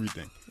of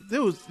everything.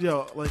 There was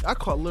like I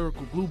caught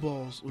lyrical blue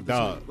balls with this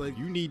Dog, one. Like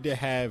you need to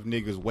have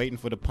niggas waiting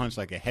for the punch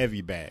like a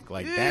heavy bag.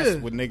 Like Yeah. that's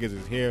what niggas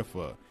is here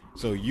for.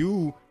 So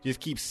you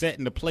just keep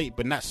setting the plate,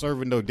 but not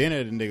serving no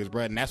dinner to niggas,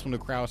 bro. And that's when the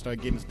crowd start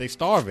getting, they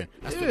starving.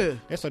 Yeah.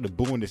 They started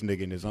booing this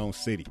nigga in his own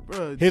city,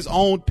 Bruh. his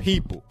own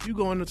people. you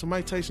going into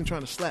Mike Tyson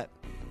trying to slap.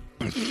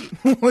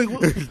 Like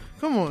what?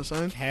 Come on,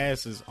 son.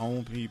 Cass's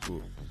own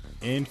people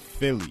in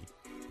Philly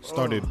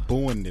started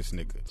booing this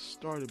nigga.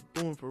 Started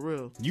booing for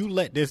real. You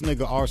let this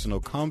nigga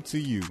Arsenal come to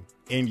you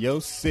in your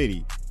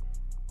city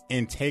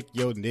and take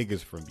your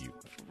niggas from you.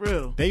 For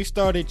real. They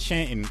started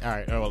chanting. All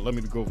right, let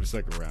me go over the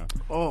second round.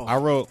 Oh. I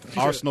wrote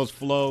Arsenal's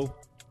flow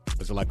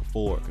was like a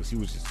 4 because he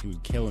was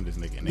killing this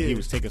nigga, and then he Yeah.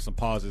 was taking some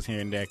pauses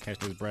here and there,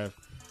 catching his breath.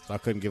 So I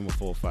couldn't give him a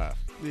full 5.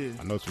 Yeah.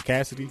 My notes for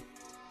Cassidy,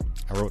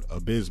 I wrote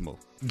abysmal.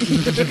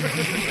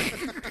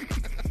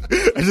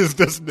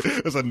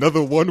 That's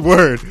another one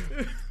word.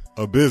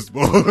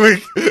 Abysmal.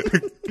 like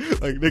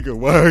nigga,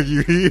 why are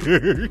you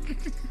here?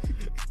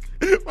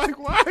 Like,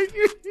 why are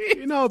you here?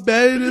 You know how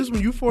bad it is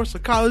when you force a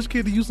college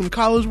kid to use some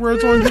college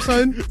words on your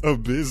son?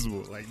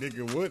 Abysmal. Like,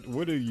 nigga,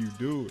 what are you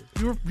doing?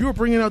 You were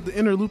bringing out the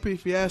inner Lupe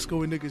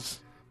Fiasco in niggas.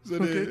 So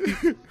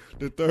then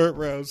the third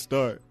round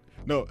start.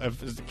 No,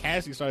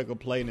 Cassidy started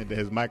complaining that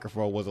his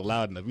microphone wasn't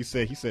loud enough. He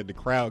said the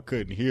crowd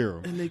couldn't hear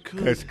him, And they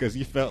could. because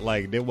he felt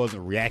like they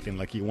wasn't reacting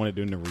like he wanted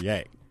them to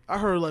react. I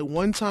heard like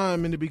one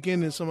time in the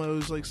beginning somebody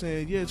was like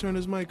saying, yeah, turn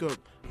his mic up.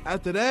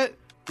 After that,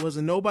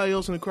 wasn't nobody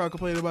else in the crowd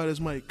complaining about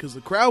his mic, because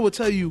the crowd will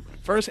tell you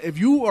first, if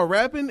you are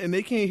rapping and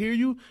they can't hear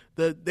you,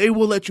 that they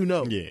will let you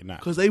know. Yeah, nah.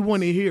 Because they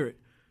want to hear it.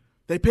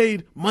 They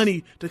paid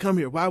money to come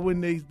here. Why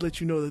wouldn't they let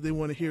you know that they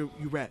want to hear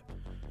you rap?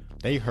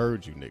 They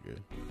heard you, nigga.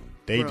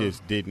 They Bro.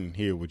 just didn't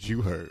hear what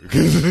you heard.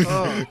 Cause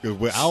I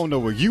don't know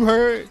what you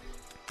heard,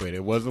 but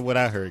it wasn't what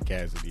I heard,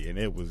 Cassidy, and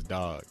it was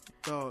dog.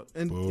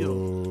 And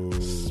Boo.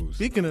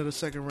 speaking of the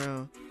second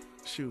round,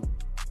 shoot,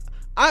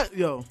 like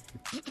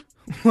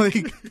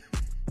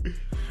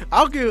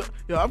I'm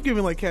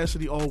giving like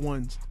Cassidy all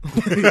ones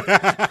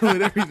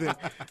with everything.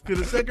 Cause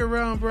the second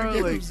round, bro,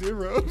 Give him like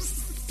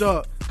zeros.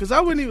 dog. Cause I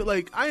wouldn't even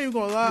like. I ain't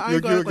gonna lie. I ain't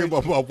You'll gonna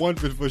give him a one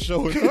for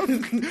showing up,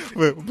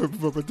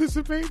 for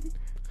participating.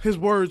 His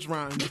words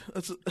rhymed,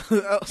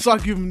 so I'll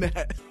give him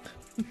that.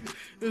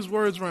 His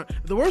words rhymed.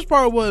 The worst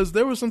part was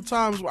there were some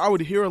times where I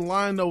would hear a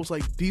line that was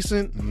like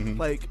decent,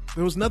 like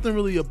there was nothing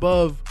really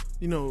above,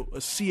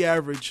 a C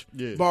average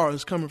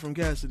bars coming from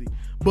Cassidy,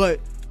 but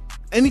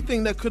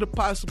anything that could have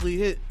possibly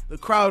hit, the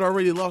crowd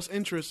already lost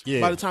interest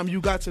by the time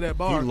you got to that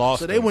bar,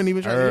 so they weren't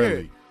even trying to hear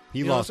it.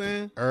 He lost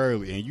it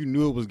early, and you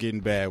knew it was getting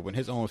bad when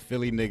his own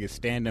Philly niggas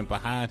standing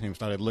behind him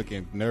started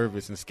looking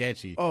nervous and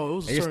sketchy. Oh, it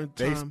was a certain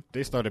time.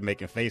 They started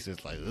making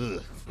faces like,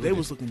 ugh. They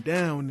was looking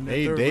down in that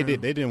They third round.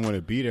 they didn't want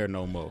to be there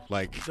no more.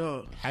 Like,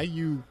 Dog. how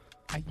you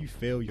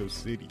fail your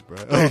city, bro?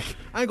 I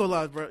ain't gonna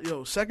lie,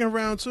 bro. Second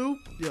round too.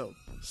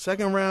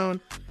 Second round.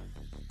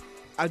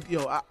 I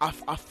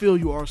feel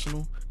you,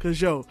 Arsenal.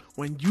 Cause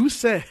when you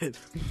said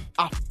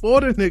I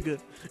fought a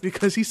nigga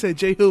because he said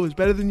J Hood was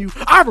better than you,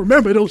 I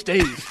remember those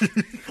days.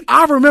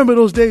 I remember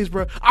those days,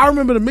 bro. I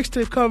remember the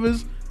mixtape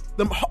covers,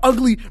 them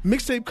ugly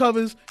mixtape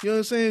covers. You know what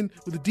I'm saying?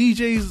 With the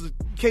DJs, the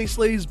K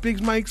Slaves, Big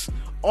Mics,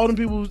 all them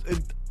people,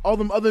 and all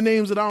them other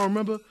names that I don't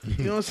remember.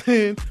 You know what I'm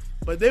saying?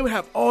 But they would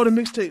have all the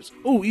mixtapes.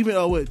 Ooh, even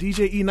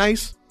DJ E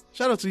Nice.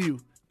 Shout out to you,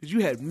 cause you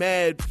had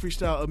mad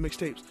freestyle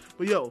mixtapes.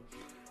 But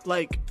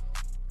like.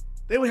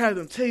 They would have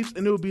them tapes,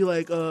 and it would be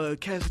like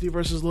Cassidy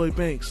versus Lloyd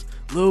Banks,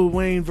 Lil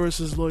Wayne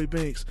versus Lloyd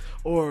Banks,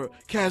 or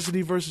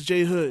Cassidy versus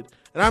J Hood.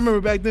 And I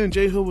remember back then,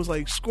 J Hood was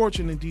like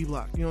scorching in D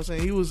Block. You know what I'm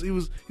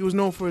saying? He was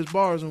known for his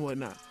bars and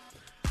whatnot.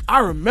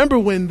 I remember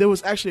when there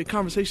was actually a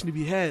conversation to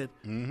be had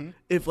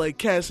if like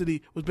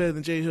Cassidy was better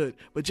than J Hood,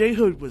 but J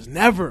Hood was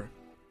never,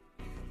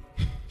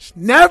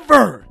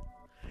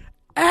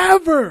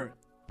 ever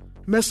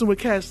messing with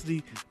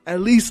Cassidy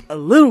at least a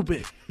little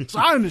bit. So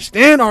I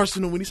understand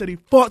Arsenal when he said he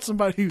fought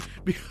somebody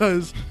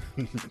because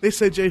they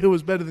said J Hood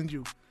was better than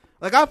you.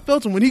 Like, I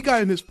felt him when he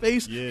got in his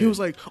face. Yeah. He was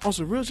like, on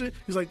some real shit.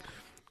 He's like,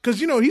 because,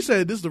 he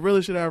said, this is the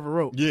realest shit I ever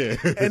wrote. Yeah.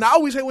 And I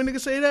always hate when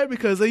niggas say that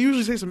because they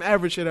usually say some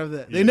average shit after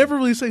that. Yeah. They never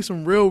really say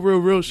some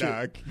real shit.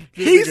 Nah,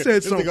 he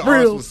said some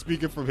real. Was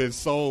speaking from his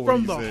soul.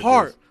 From the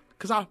heart.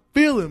 Because I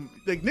feel him.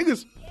 Like,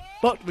 niggas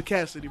fucked with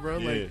Cassidy, bro.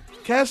 Yeah.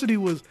 Like, Cassidy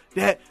was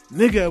that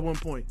nigga at one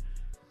point.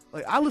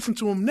 Like, I listen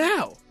to him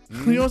now.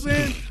 You know what I'm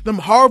saying? Them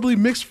horribly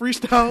mixed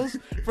freestyles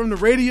from the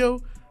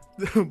radio.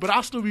 But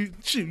I'll still be,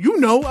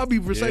 I'll be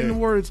reciting the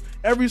words,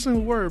 every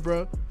single word,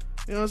 bro.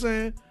 You know what I'm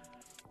saying?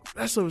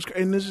 That's so crazy.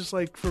 And it's just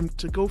like,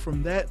 to go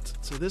from that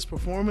to this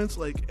performance,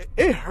 like,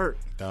 it hurt.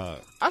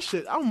 Dog. I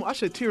shed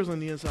tears on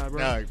the inside, bro.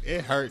 Dog,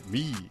 it hurt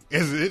me.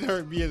 It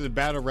hurt me as a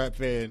battle rap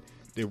fan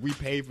that we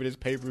paid for this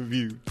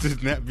pay-per-view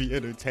to not be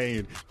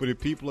entertained, for the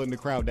people in the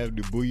crowd that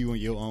would boo you in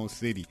your own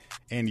city,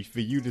 and for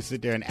you to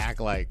sit there and act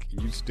like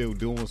you still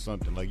doing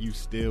something, like you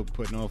still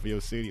putting on for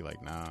your city.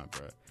 Like, nah,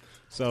 bro.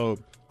 So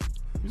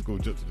he's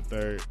gonna jump to the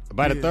third.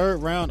 By the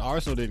third round,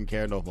 Arsenal didn't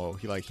care no more.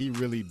 He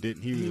really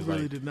didn't. He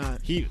really did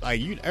not.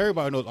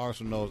 Everybody knows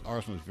Arsenal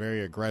is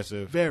very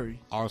aggressive.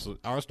 Very. Arsenal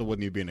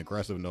wasn't even being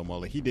aggressive no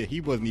more. Like,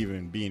 he wasn't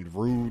even being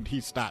rude.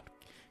 He stopped.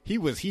 He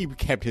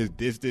kept his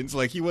distance.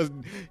 Like, he was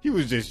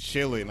just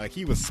chilling. Like,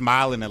 he was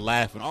smiling and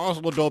laughing.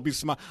 Arsenal don't be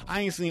smiling.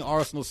 I ain't seen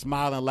Arsenal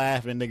smile and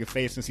laugh in a nigga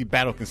face since he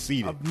battle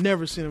conceded. I've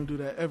never seen him do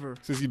that ever.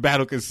 Since he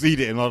battle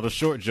conceded and all the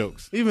short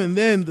jokes. Even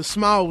then, the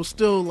smile was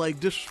still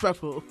like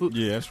disrespectful.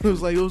 Yeah, that's true.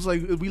 It was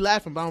like we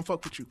laughing, but I don't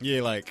fuck with you.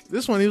 Yeah, like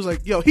this one, he was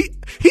like, yo, he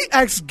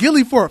asked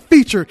Gilly for a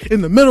feature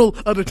in the middle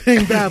of the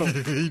dang battle.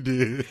 He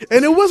did,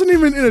 and it wasn't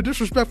even in a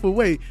disrespectful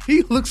way.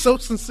 He looked so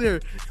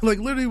sincere. Like,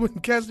 literally, when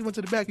Cassidy went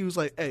to the back, he was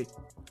like, hey,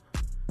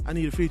 I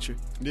need a feature.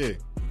 Yeah.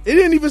 It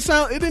didn't even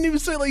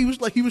say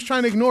like he was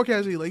trying to ignore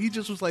Cassidy. Like, he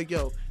just was like,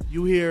 yo,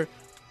 you here,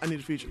 I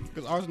need a feature.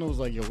 Because Arsenal was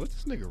like, yo, what's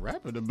this nigga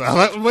rapping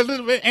about?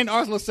 And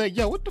Arsenal said,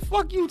 yo, what the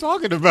fuck you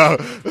talking about?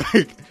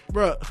 Like,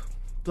 bruh,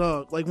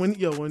 dog, like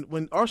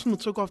when Arsenal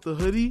took off the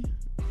hoodie,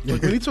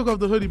 like when he took off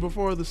the hoodie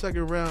before the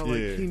second round,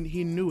 like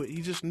he knew it.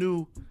 He just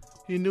knew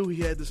he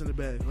had this in the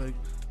bag. Like,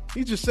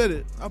 he just said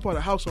it. I bought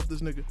a house off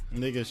this nigga.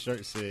 Nigga's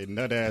shirt said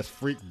nut ass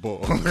freak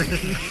ball.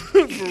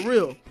 For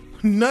real.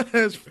 Nut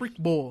ass freak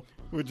ball.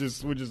 which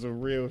is a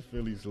real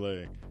Philly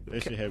slang.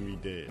 That shit had me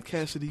dead.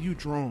 Cassidy, you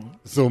drawn.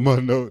 So my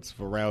notes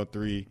for round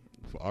 3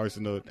 for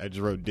Arsenal, I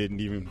just wrote didn't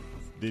even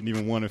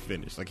want to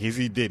finish. Like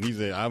he didn't. He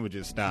said I would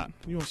just stop.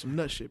 You want some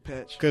nut shit,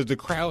 Patch? Because the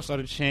crowd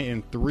started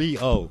chanting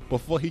 3-0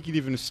 before he could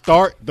even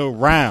start the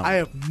round. I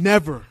have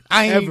never,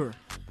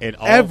 in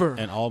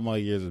all my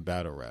years of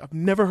battle rap, I've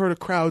never heard a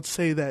crowd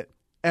say that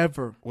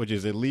ever. Which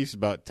is at least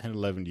about 10,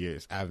 11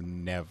 years. I've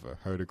never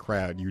heard a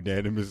crowd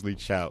unanimously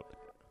shout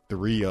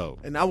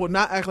 3-0. And I would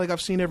not act like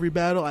I've seen every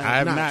battle. I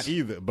have not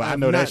either, but I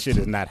know that shit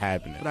is not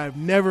happening. But I've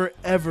never,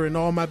 ever in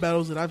all my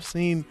battles that I've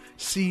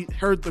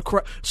heard the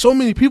crowd, so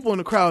many people in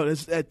the crowd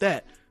at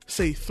that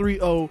say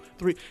 3-0,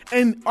 3.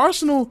 And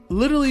Arsenal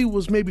literally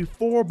was maybe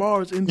 4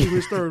 bars into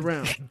his third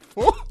round.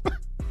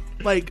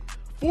 Like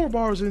 4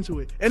 bars into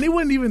it. And it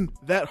wasn't even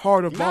that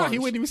hard of bars. He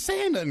wasn't even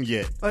saying nothing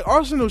yet. Like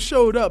Arsenal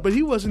showed up, but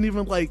he wasn't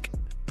even like,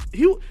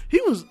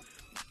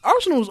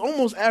 Arsenal was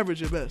almost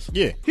average at best.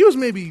 Yeah. He was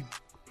maybe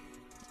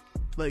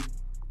like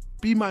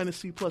B-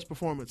 C+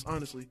 performance,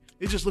 honestly.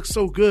 It just looks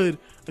so good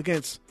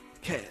against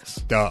Cass.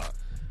 Dog.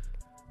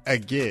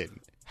 Again,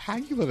 how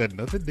you let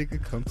another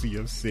nigga come to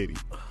your city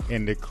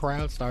and the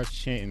crowd starts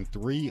chanting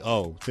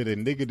 3-0 to the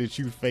nigga that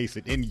you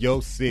facing in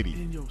your city?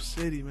 In your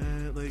city,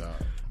 man. Like,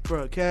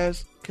 bro,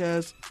 Cass,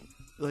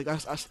 like,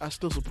 I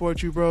still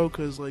support you, bro,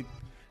 because, like,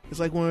 it's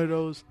like one of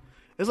those,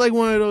 you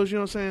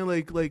know what I'm saying?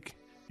 Like,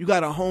 you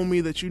got a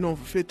homie that you know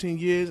for 15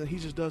 years and he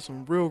just does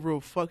some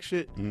real fuck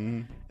shit.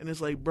 Mm-hmm. And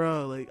it's like,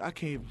 bro, like, I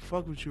can't even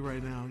fuck with you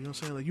right now. You know what I'm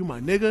saying? Like, you my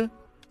nigga.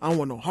 I don't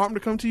want no harm to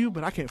come to you,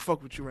 but I can't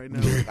fuck with you right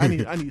now.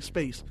 Like, I need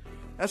space.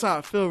 That's how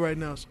I feel right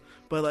now.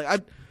 But,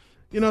 like,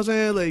 you know what I'm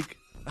saying? Like,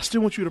 I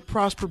still want you to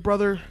prosper,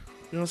 brother. You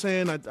know what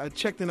I'm saying? I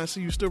checked and I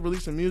see you still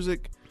releasing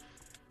music.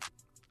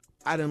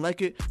 I didn't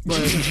like it,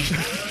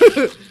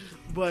 but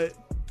but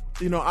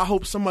you know, I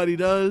hope somebody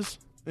does.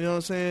 You know what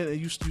I'm saying?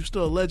 And you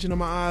still a legend in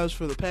my eyes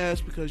for the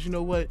past, because you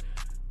know what?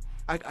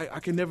 I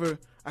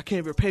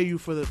can't repay you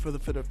for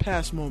the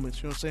past moments.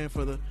 You know what I'm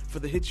saying? For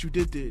the hits you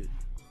did.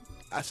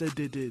 I said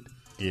did.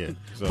 Yeah.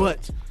 So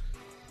but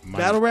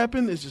battle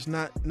rapping is just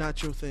not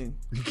your thing.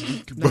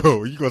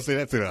 Bro, you gonna say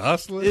that to the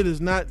hustler? It is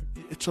not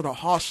to the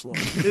hustler.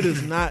 It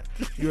is not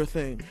your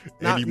thing.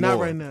 Not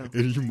right now.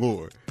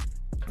 Anymore.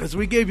 Because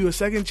we gave you a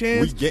second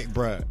chance.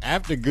 Bruh,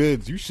 after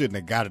Goods, you shouldn't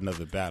have got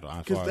another battle,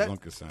 as far as I'm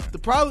concerned. The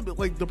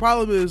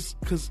problem is,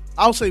 because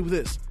I'll say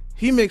this,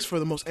 he makes for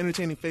the most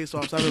entertaining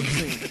face-offs I've ever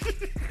seen.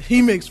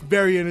 He makes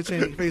very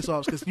entertaining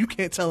face-offs because you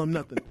can't tell him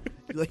nothing.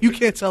 Like, you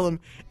can't tell him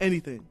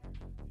anything.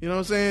 You know what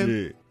I'm saying?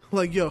 Yeah.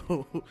 Like,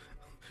 yo,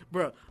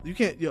 bro, you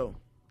can't, yo,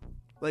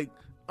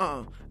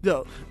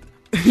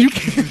 you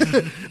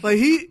can't, like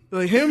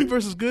him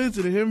versus Goods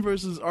and him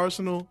versus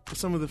Arsenal are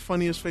some of the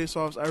funniest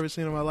face-offs I've ever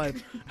seen in my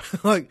life.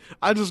 Like,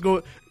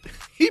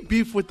 he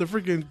beefed with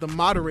the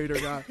moderator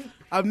guy.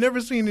 I've never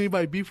seen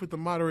anybody beef with the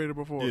moderator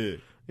before. Yeah. You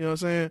know what I'm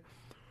saying?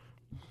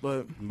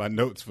 But my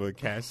notes for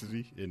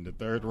Cassidy in the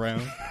third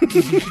round.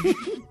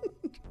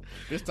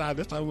 This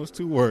time was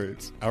 2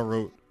 words. I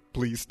wrote,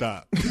 "Please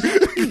stop."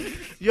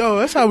 Yo,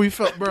 that's how we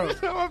felt, bro. That's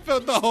how I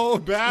felt the whole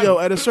battle. Yo,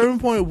 at a certain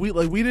point, we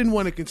didn't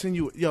want to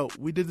continue. Yo,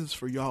 we did this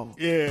for y'all.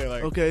 Yeah,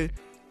 like, okay,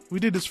 we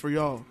did this for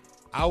y'all.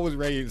 I was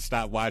ready to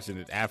stop watching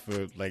it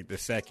after like the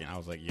second. I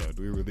was like, yo,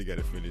 do we really got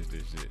to finish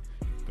this shit?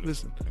 But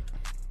listen,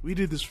 we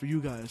did this for you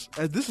guys.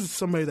 This is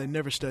somebody that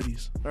never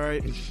studies. All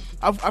right,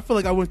 I feel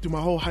like I went through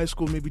my whole high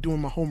school maybe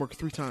doing my homework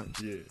 3 times.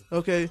 Yeah.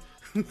 Okay,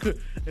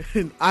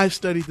 and I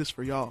studied this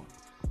for y'all.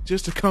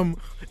 Just to come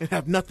and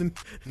have nothing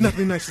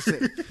nice to say.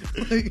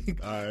 Like,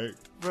 all right,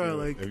 bro. So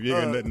like, if you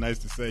ain't got nothing nice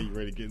to say, you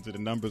ready to get into the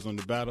numbers on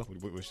the battle?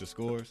 What's your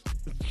scores?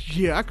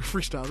 Yeah, I could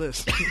freestyle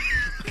this.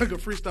 I could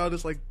freestyle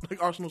this like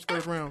Arsenal's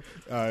third round.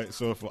 All right,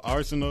 so for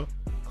Arsenal,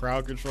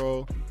 crowd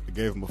control, I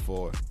gave him a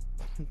 4.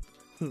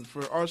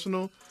 For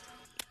Arsenal,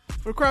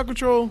 for crowd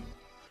control,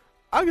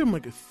 I'll give him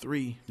like a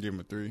 3. Give him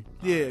a 3.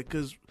 Yeah,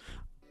 because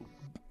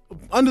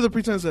under the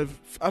pretense that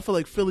I feel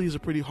like Philly is a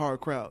pretty hard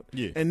crowd.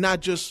 Yeah. And not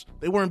just,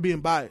 they weren't being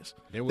biased.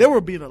 They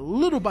were being a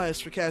little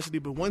biased for Cassidy,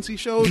 but once he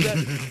showed that.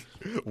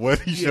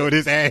 Showed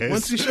his ass.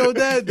 Once he showed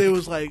that, it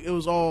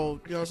was all,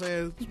 you know what I'm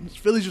saying?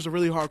 Philly's just a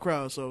really hard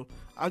crowd, so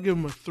I'll give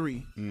him a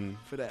 3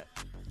 for that.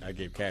 I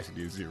gave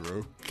Cassidy a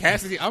 0.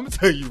 Cassidy, I'm going to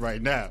tell you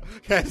right now,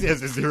 Cassidy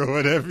has a 0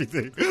 on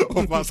everything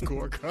on my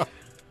scorecard.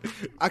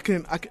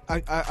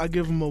 I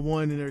give him a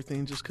 1 and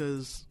everything just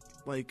because,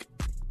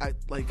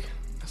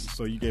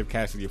 So you gave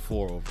Cassidy a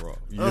 4 overall.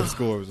 Your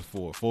score was a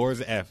 4. 4 is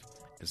an F.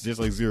 It's just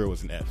like 0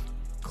 is an F.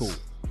 Cool.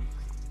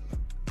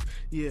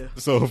 Yeah.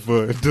 So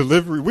for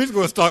delivery, we're just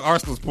going to start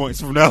Arsenal's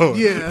points from now on.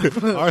 Yeah.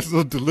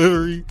 Arsenal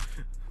delivery,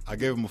 I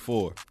gave him a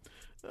 4.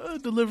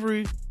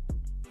 Delivery,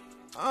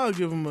 I'll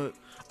give him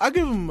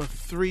a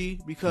 3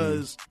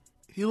 because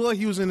he looked like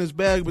he was in his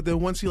bag, but then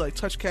once he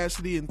touched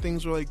Cassidy and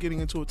things were getting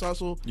into a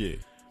tussle. Yeah.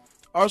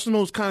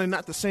 Arsenal's kind of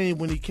not the same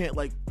when he can't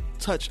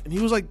touch, and he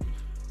was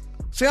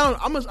see,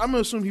 I'm gonna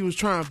assume he was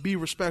trying to be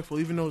respectful,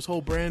 even though his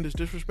whole brand is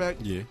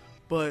disrespect. Yeah.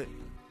 But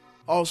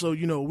also,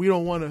 you know, we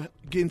don't want to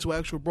get into an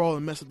actual brawl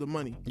and mess up the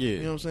money. Yeah, you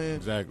know what I'm saying?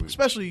 exactly.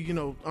 Especially, you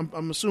know,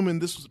 I'm assuming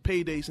this was a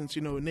payday since,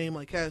 you know, a name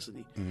like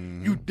Cassidy.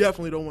 Mm-hmm. You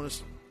definitely don't want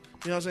to, you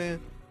know what I'm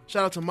saying?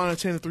 Shout out to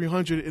Montana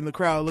 300 in the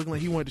crowd looking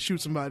like he wanted to shoot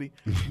somebody.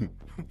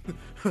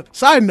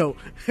 Side note,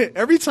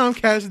 every time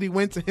Cassidy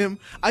went to him,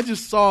 I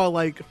just saw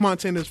like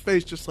Montana's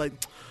face just like,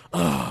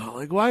 oh,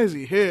 like why is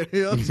he here?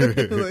 You know what I'm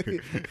saying? Like,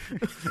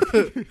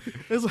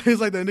 it's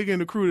like that nigga in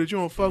the crew that you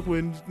don't fuck with.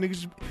 And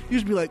niggas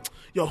used to be like,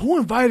 yo, who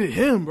invited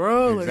him,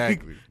 bro?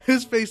 Exactly. Like,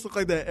 his face looked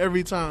like that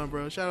every time,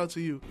 bro. Shout out to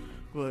you.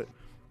 But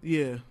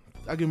yeah,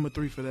 I give him a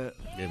 3 for that.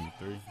 Give him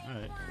a 3.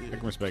 All right, I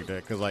can respect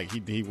that because like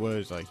he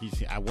was like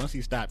once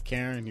he stopped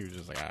caring, he was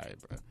just like, all right,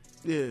 bro.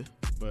 Yeah,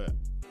 But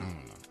I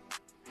don't know.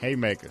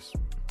 Haymakers,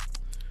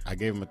 I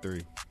gave him a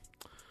 3.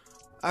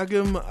 I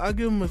give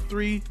him a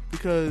 3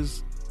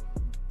 because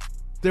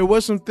there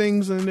was some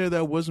things in there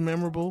that was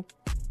memorable,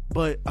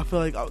 but I feel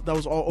like that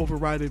was all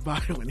overridden by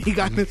when he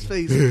got in his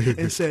face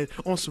and said,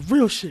 on some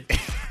real shit,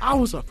 I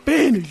was a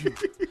fan of you.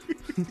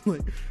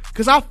 Like,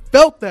 cause I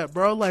felt that,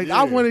 bro. Like,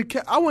 yeah. I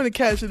wanted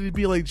Cassidy to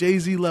be like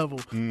Jay-Z level.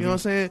 Mm-hmm. You know what I'm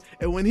saying?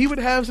 And when he would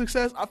have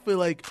success, I feel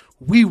like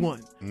we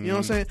won. Mm-hmm. You know what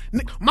I'm saying?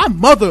 My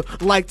mother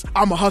liked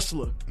I'm a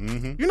Hustler.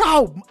 Mm-hmm. You know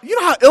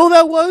how ill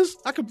that was?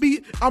 I could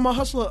be I'm a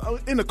Hustler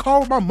in the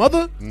car with my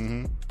mother.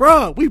 Mm-hmm.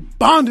 Bro, we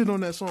bonded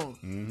on that song.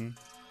 Mm-hmm.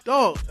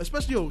 Dog,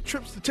 especially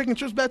taking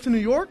trips back to New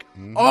York.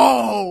 Mm-hmm.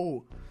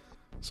 Oh,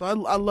 so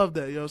I love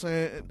that. You know what I'm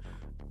saying?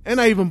 And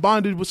I even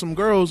bonded with some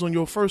girls on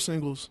your first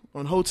singles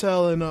on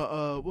Hotel and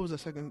what was that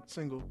second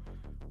single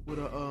with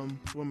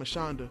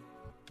Mashonda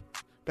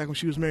back when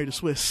she was married to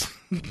Swiss.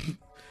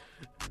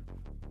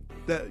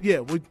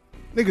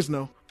 Niggas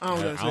know.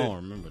 I don't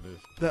remember this.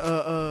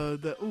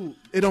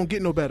 It don't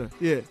get no better.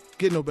 Yeah,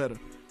 get no better.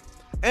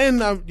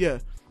 And I'll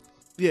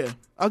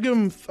give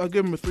him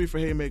a 3 for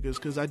Haymakers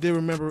because I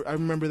remember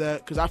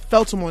that because I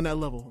felt him on that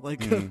level.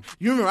 Like you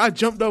remember, I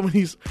jumped up when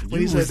he said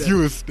that. You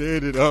was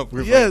standing up.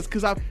 Yes,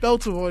 because I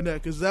felt him on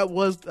that because that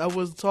was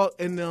talk.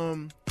 And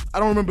I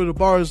don't remember the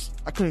bars.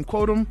 I couldn't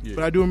quote them,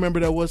 but I do remember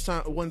that was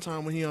one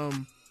time when he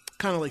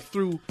kind of like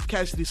threw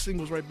Cassidy's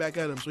singles right back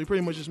at him. So he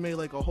pretty much just made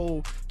like a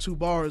whole 2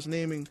 bars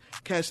naming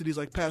Cassidy's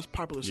like past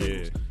popular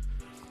singles. Yeah.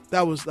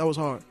 That was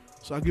hard.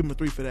 So I give him a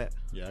 3 for that.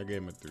 Yeah, I gave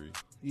him a 3.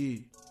 Yeah.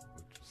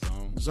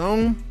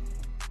 Zone.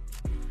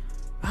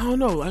 I don't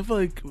know. I feel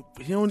like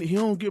he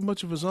don't get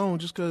much of a zone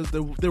just because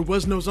there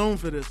was no zone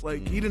for this.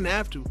 Like he didn't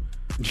have to.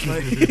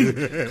 Like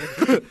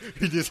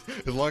he just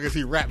as long as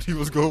he rapped, he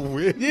was going to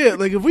win. Yeah,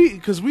 like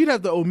because we'd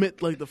have to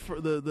omit like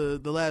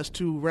the last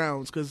 2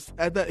 rounds because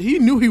at that he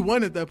knew he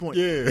won at that point.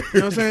 Yeah, you know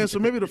what I'm saying. So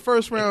maybe the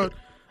first round,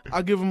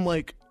 I'll give him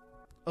like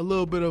a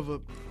little bit of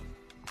a.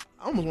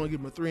 I almost want to give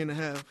him a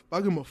 3.5.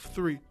 I'll give him a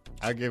 3.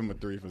 I gave him a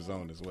 3 for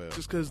zone as well.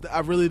 Just because I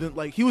really didn't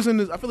like he was in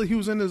this. I feel like he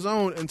was in the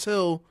zone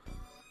until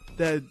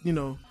that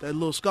that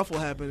little scuffle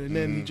happened, and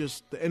then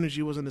the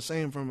energy wasn't the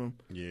same from him.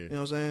 Yeah, you know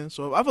what I'm saying.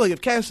 So I feel like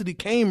if Cassidy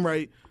came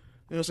right, you know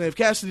what I'm saying. If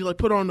Cassidy like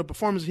put on the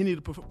performance he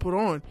needed to put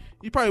on,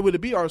 he probably would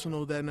have beat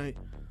Arsenal that night.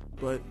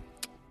 But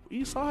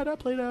we saw how that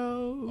played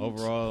out.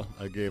 Overall,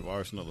 I gave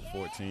Arsenal a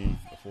 14.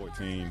 A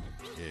 14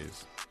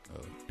 is a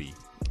B.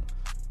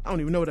 I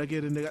don't even know what I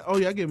gave the nigga. Oh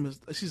yeah, I gave him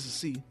she's a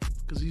C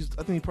because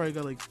I think he probably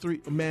got like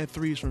mad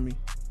threes from me.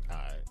 All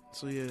right.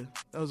 So yeah,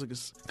 that was like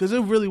because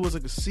it really was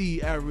like a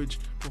C average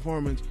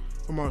performance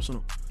from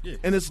Arsenal. Yeah.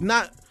 And it's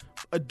not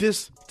a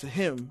diss to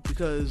him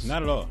because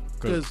not at all.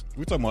 Because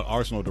we're talking about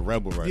Arsenal the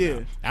Rebel right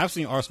now. I've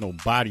seen Arsenal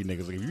body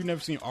niggas. Like if you've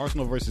never seen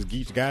Arsenal versus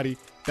Geech Gotti,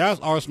 that was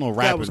Arsenal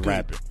rapping.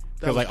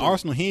 Because like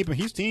Arsenal, he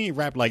ain't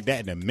rapped like that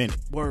in a minute.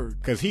 Word.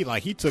 Because he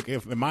took,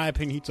 in my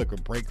opinion, he took a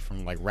break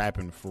from like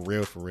rapping for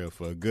real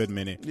for a good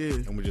minute. Yeah.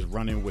 And was just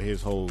running with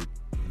his whole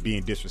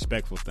being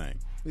disrespectful thing.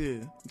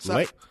 Yeah.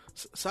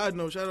 Side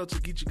note, shout out to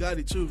Geechee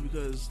Gotti too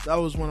because that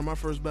was one of my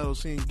first battles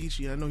seeing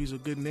Geechee. I know he's a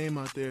good name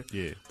out there.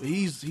 Yeah. But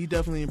he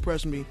definitely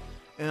impressed me,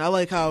 and I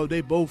like how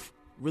they both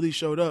really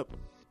showed up,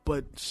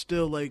 but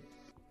still like,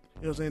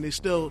 you know what I'm saying, they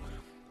still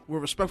were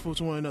respectful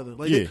to one another.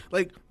 Like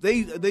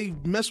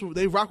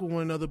they rock with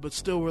one another, but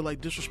still were like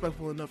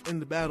disrespectful enough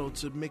in the battle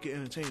to make it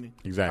entertaining.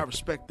 Exactly. I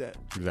respect that.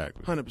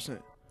 Exactly. 100%.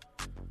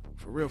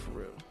 For real.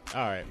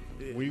 All right.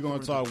 Yeah, we're going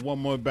to talk one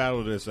more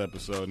battle this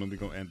episode, and then we're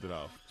going to end it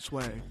off.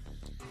 Swag.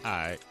 All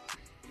right.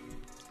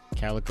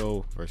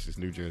 Calico versus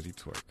New Jersey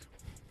Twerk.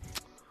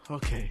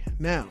 Okay.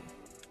 Now,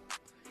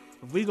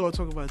 if we going to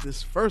talk about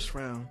this first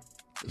round,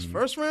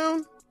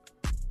 Twerk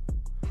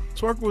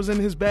was in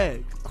his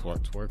bag.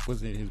 Twerk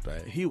was in his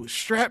bag. He was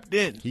strapped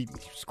in. He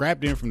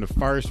strapped in from the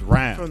first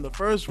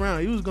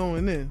round. He was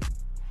going in.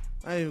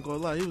 I ain't even gonna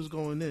lie, he was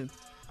going in.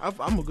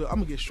 I'm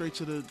gonna get straight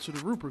to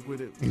the Rupert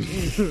with it. We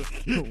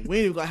ain't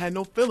even gonna have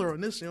no filler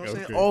on this. You know what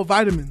I'm saying? All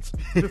vitamins.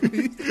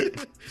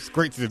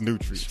 Straight to the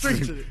nutrients.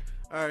 Straight to it.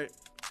 All right.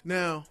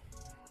 Now,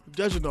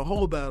 judging the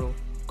whole battle,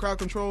 crowd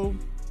control.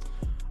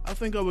 I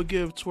think I would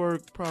give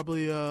Twerk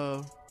probably.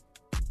 I'll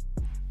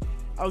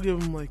give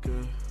him like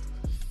a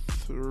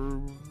 3.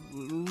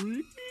 I'll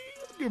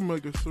give him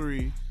like a 3.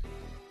 Give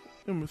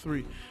him a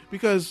 3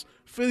 because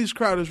Philly's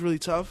crowd is really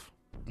tough.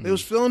 They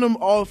was feeling him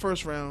all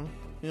first round.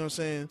 You know what I'm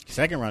saying?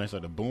 Second round, they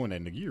started booing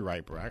that nigga. You're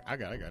right, bro. I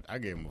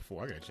gave him a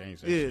 4. I got to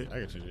change that shit. I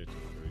got to change that to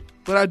a 3.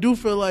 But I do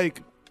feel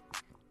like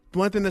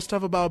one thing that's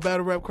tough about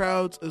battle rap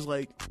crowds is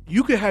like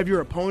you could have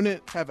your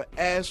opponent have an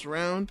ass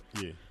round.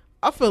 Yeah.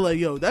 I feel like,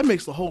 that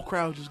makes the whole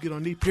crowd just get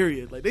on knee,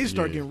 period. Like, they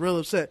start getting real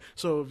upset.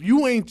 So if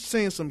you ain't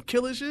saying some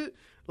killer shit,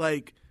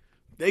 like,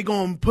 they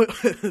gonna put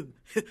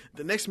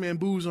the next man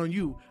boos on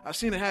you. I've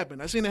seen it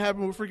happen. I've seen it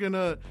happen with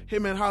freaking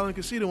Hitman Holla and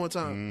Casita one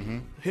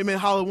time. Hitman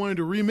Holla wanted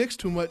to remix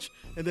too much,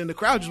 and then the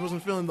crowd just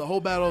wasn't feeling the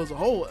whole battle as a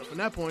whole from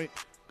that point.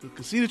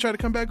 Casita tried to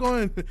come back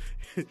on,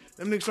 them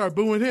niggas started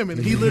booing him, and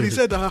he literally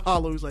said to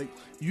Holla, he was like,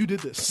 you did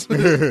this.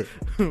 For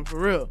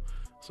real.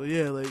 So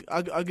yeah, like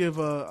I'll give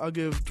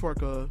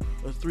Twerk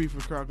a 3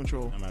 for crowd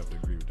control. I'm gonna have to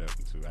agree with that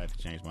one too. I have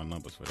to change my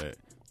numbers for that.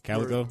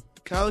 Calico,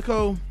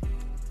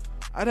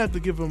 I'd have to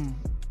give him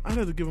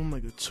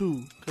like a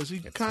 2 because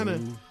he kind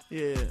of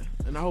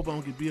and I hope I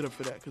don't get beat up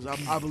for that because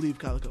I believe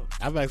Calico.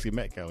 I've actually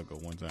met Calico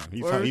one time.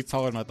 He's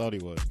taller than I thought he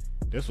was.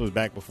 This was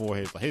back before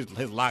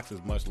his locks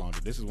is much longer.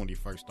 This is when he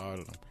first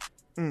started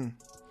them.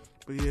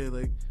 But yeah,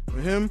 like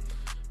with him,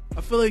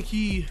 I feel like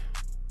he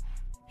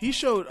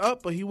showed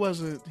up, but he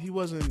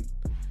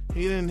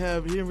didn't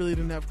really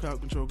have crowd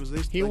control because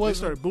they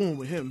started booing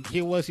with him.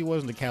 He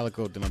wasn't the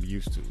Calico that I'm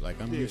used to.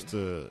 Like I'm used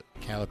to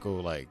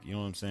Calico, like you know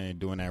what I'm saying,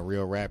 doing that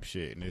real rap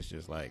shit, and it's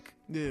just like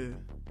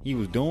he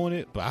was doing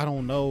it, but I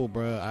don't know,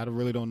 bro. I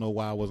really don't know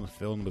why I wasn't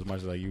feeling him as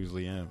much as I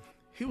usually am.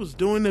 He was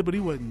doing it, but he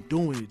wasn't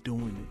doing it.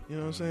 You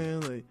know what I'm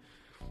saying?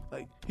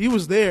 Like he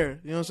was there.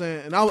 You know what I'm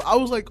saying? And I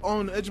was like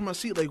on the edge of my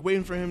seat, like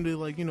waiting for him to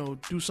like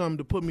do something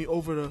to put me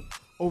over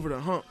the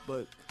hump,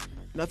 but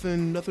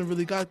nothing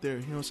really got there.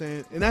 You know what I'm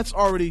saying? And that's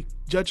already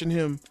judging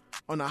him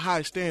on a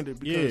high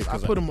standard because I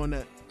put him on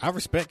that. I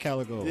respect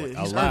Calico he's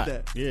a lot. Earned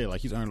that. Yeah,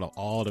 like he's earned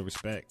all the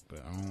respect, but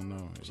I don't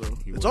know. So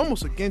it's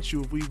almost against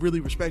you if we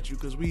really respect you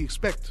because we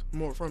expect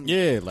more from you.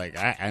 Yeah, like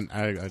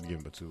I'd give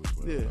him a 2 as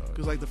well. Yeah,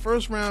 because like the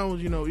first round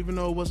was, even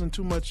though it wasn't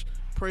too much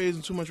praise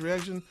and too much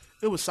reaction,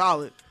 it was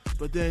solid.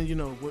 But then,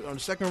 on the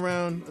second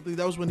round, I think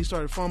that was when he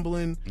started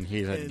fumbling. And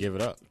he had to give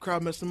it up.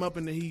 Crowd messed him up,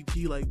 and then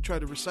he like tried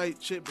to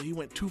recite shit, but he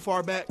went too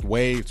far back.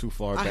 Way too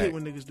far back. I hate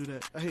when niggas do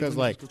that. Because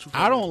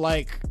I don't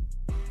like.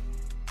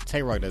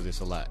 Tay Rock does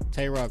this a lot.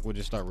 Tay Rock would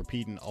just start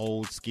repeating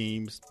old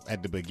schemes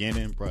at the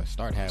beginning, bro.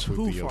 Start halfway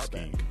through your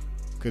scheme.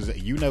 Because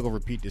you never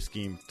repeat this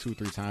scheme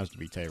 2-3 times to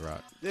be Tay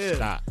Rock.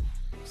 Yeah.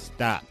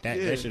 Stop.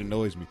 That shit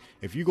annoys me.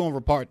 If you're going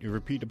to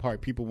repeat the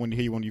part people want to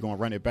hear when you're going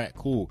to run it back,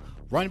 cool.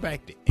 Run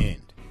back the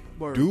end.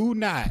 Word. Do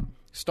not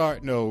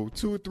start no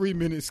 2 or 3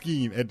 minute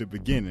scheme at the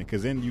beginning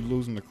because then you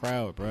losing the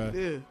crowd, bro.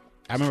 Yeah.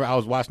 I remember I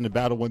was watching the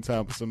battle one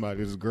time with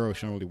somebody. This girl,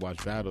 she don't really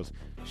watch battles.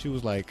 She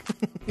was like,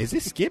 "Is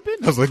it skipping?"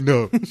 I was like,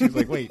 "No." She was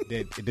like, "Wait,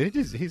 did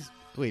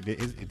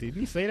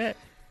he say that?"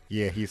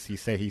 Yeah, he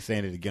said he's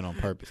saying it again on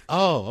purpose.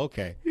 Oh,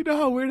 okay. You know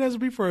how weird it has to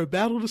be for a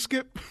battle to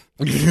skip?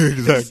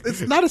 Exactly.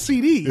 It's not a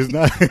CD. It's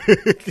not.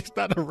 It's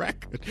not a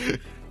record.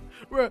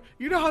 Bro,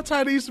 you know how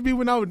tight it used to be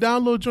when I would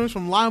download joints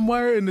from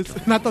LimeWire and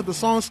I thought the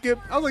song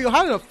skipped? I was like, yo,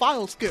 how did a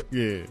file skip?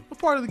 Yeah. What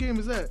part of the game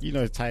is that? You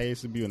know, it's tight it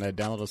used to be when I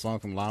download a song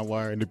from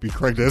LimeWire and it'd be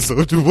cranked that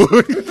Soulja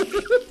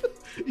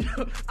Boy.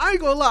 Yo, I ain't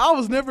gonna lie, I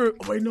was never.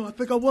 Oh, wait, no, I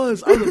think I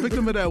was. I was a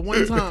victim of that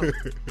one time.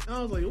 And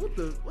I was like,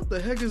 what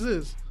the heck is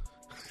this?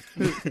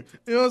 You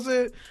know what I'm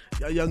saying?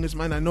 Y'all youngest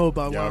might not know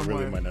about Y'all LimeWire.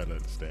 really might not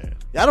understand.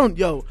 Y'all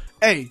don't,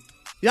 hey,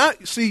 y'all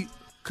see,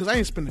 because I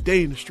ain't spent a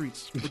day in the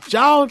streets. But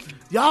y'all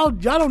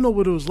don't know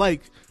what it was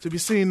like to be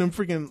seeing them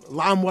freaking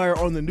LimeWire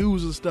on the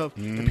news and stuff,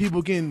 and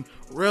people getting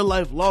real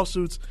life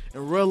lawsuits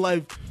and real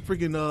life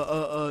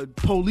freaking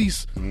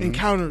police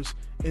encounters.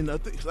 And I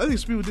think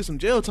people did some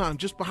jail time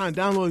just behind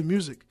downloading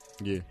music.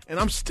 Yeah. And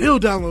I'm still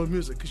downloading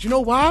music. Because you know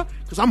why?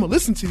 Because I'm going to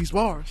listen to these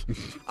bars.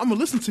 I'm going to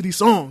listen to these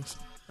songs.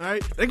 All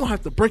right? They're going to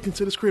have to break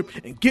into this crib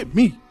and get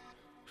me.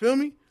 Feel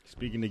me?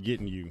 Speaking of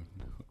getting you,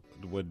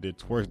 what did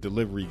Twerk's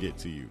delivery get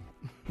to you?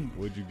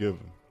 What'd you give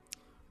him?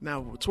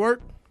 Now, with Twerk,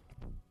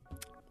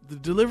 the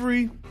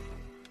delivery,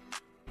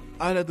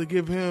 I'd have to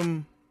give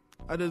him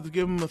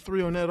a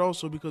 3 on that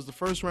also because the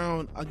first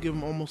round, I give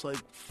him almost like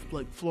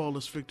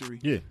flawless victory.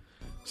 Yeah.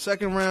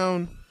 Second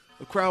round,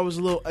 the crowd was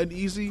a little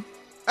uneasy.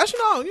 Actually,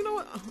 no, you know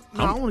what?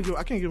 No,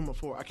 I can't give him a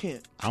 4. I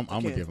can't. I'm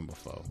gonna give him a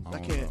 4.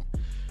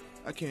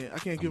 I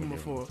can't give him a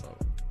 4.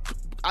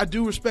 I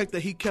do respect that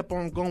he kept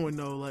on going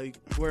though, like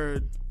where,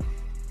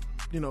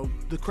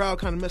 the crowd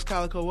kind of messed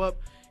Calico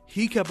up.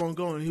 He kept on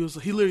going. He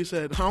literally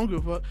said, "I don't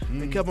give a fuck,"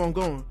 and kept on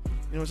going. You know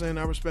what I'm saying?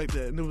 I respect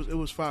that, and it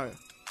was fire.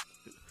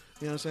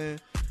 You know what I'm saying?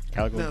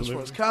 Calico now, as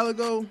far as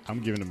Calico,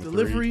 I'm giving him a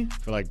delivery. 3. I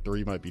feel like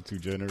 3 might be too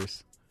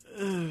generous.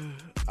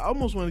 I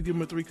almost want to give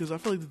him a 3 because I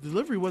feel like the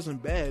delivery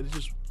wasn't bad. It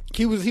just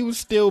he was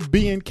still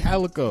being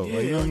Calico. Yeah,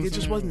 it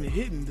just wasn't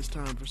hitting this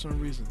time for some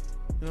reason.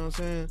 You know what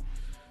I'm saying?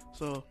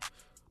 So,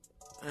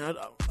 and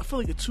I feel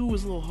like a 2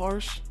 was a little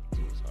harsh.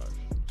 2 was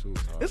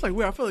harsh. It's like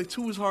weird. I feel like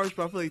 2 is harsh,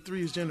 but I feel like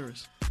 3 is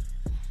generous.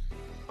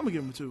 I'm gonna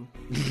give him a 2.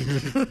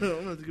 I'm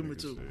gonna have to give him a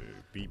 2. You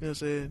know what I'm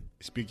saying?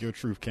 Speak your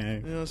truth,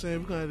 Kang. You know what I'm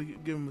saying? We're gonna have to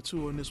give him a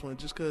 2 on this one,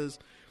 just because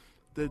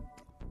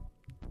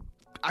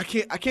I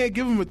can't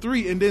give him a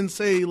 3 and then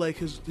say like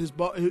his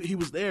bar, he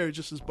was there,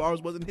 just his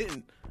bars wasn't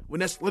hitting. When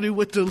that's literally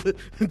what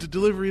the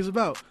delivery is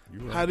about.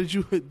 Right. How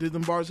did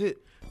them bars hit?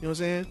 You know what I'm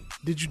saying?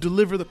 Did you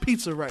deliver the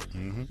pizza right?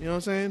 Mm-hmm. You know what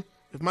I'm saying?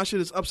 If my shit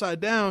is upside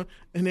down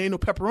and there ain't no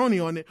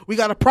pepperoni on it, we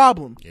got a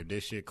problem. If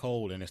this shit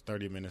cold and it's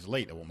 30 minutes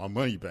late, I want my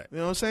money back. You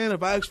know what I'm saying?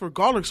 If I ask for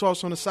garlic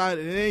sauce on the side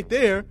and it ain't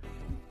there,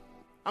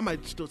 I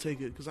might still take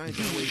it because I ain't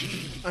gonna wait.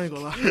 I ain't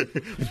gonna lie.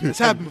 It's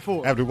happened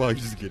before. After a while, you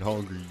just get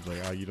hungry. You're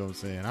like, oh, you know what I'm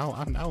saying?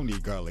 I don't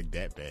need garlic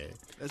that bad.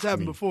 That's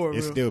happened before.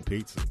 It's bro. still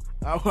pizza.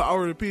 I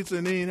ordered pizza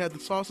and they ain't had the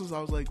sauces. I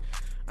was like,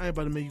 I ain't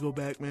about to make you go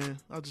back, man.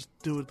 I'll just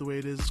do it the way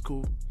it is. It's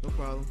cool. No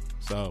problem.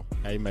 So,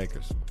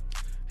 haymakers.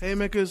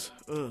 Haymakers,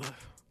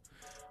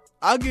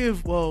 I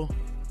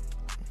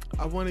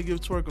want to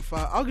give Twerk a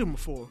 5. I'll give him a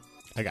 4.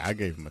 I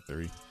gave him a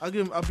 3.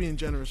 I'm being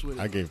generous with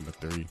it. I gave him a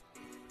 3.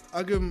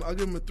 I'll give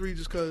him a 3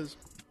 just because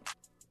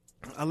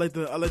I like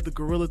the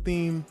gorilla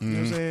theme. You know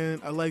what I'm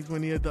saying? I liked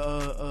when he had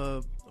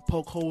the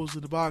poke holes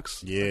in the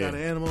box. Yeah. Got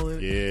an animal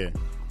in it. Yeah.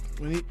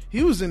 When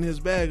he was in his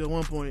bag at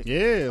one point.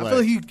 Yeah. I feel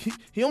like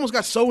he almost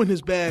got so in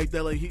his bag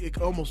that like it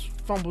almost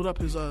fumbled up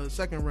his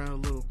second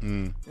round a little. You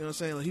know what I'm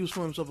saying? Like he was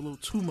feeling himself a little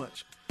too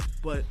much.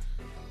 But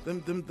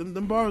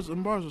them bars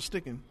were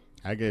sticking.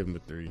 I gave him a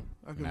 3.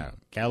 Now,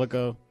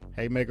 Calico,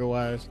 haymaker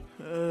wise,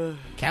 Uh,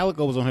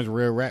 Calico was on his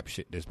real rap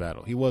shit this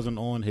battle. He wasn't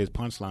on his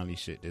punchline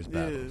shit this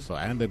battle. Yeah. So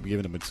I ended up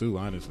giving him a 2,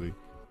 honestly.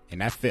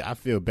 And I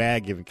feel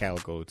bad giving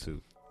Calico a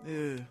 2.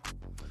 yeah.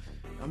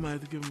 I might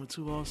have to give him a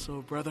 2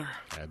 also, brother.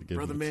 I had to give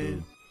Brother him a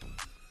man.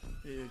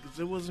 Yeah, because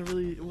it wasn't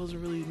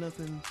really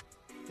nothing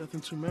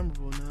too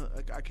memorable. Now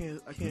I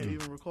can't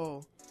even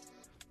recall.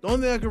 The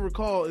only thing I can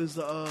recall is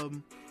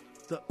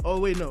oh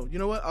wait, no, you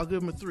know what? I'll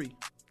give him a 3.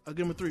 I'll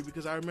give him a 3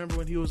 because I remember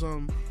when he was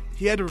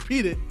he had to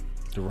repeat it.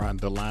 2.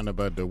 The line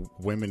about the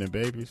women and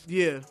babies.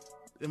 Yeah,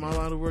 in my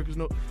line of work is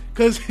no,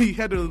 because he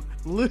had to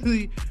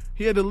literally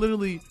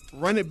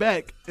run it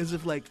back as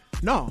if like,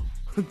 no,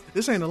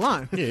 this ain't a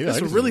line. Yeah,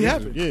 this what really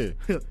happened.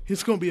 Yeah,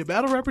 He's gonna be a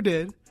battle rapper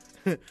dead,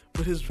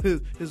 but his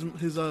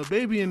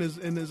baby and his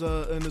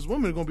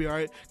woman are gonna be all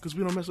right because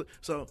we don't mess with.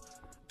 So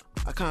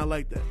I kind of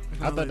like that.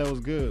 I thought that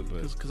was good,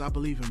 but because I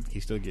believe him.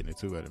 he's still getting a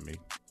 2 out of me.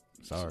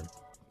 Sorry.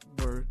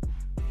 Word.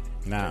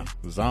 Nah,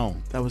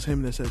 zone. That was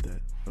him that said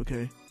that.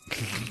 Okay.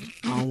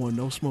 I don't want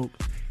no smoke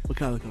with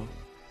Calico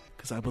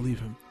because I believe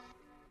him.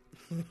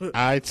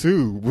 I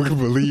too will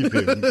believe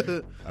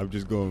him. I'm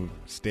just going to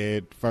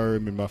stand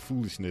firm in my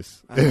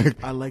foolishness.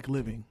 I like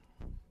living.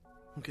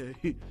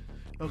 Okay.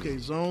 Okay,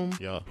 Zone.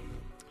 Yeah.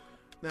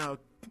 Now,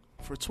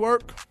 for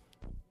Twerk,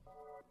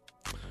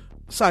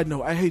 side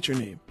note, I hate your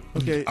name.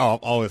 Okay. Oh,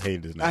 I've always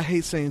hated his name. I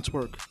hate saying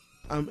Twerk.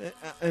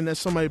 And as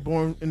somebody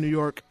born in New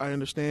York, I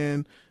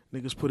understand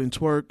niggas put in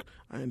Twerk.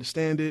 I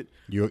understand it.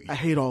 I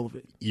hate all of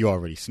it. You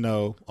already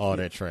snow, all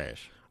that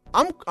trash.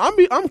 I'm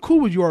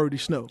cool with you already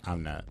snow.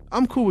 I'm not.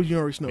 I'm cool with you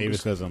already snow. Maybe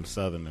because I'm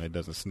Southern and it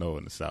doesn't snow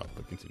in the South,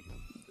 but continue.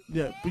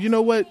 Yeah, but you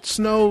know what?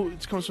 Snow,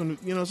 it comes from,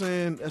 you know what I'm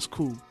saying? That's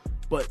cool.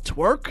 But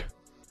twerk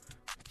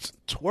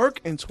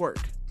and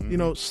twerk. You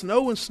know,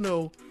 snow and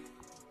snow,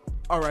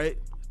 all right,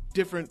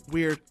 different,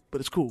 weird,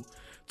 but it's cool.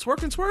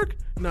 Twerk and twerk?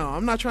 No,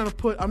 I'm not trying to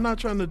call another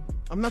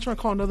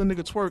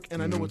nigga twerk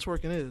and I know what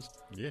twerking is.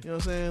 Yeah. You know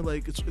what I'm saying?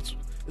 Like,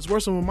 it's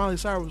worse than when Miley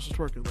Cyrus was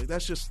twerking. Like,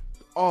 that's just,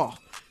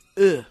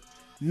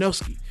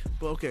 no-ski.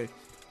 But okay,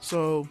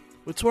 so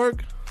with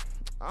twerk,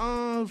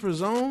 for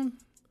Zone,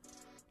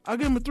 I'll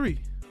give him a 3.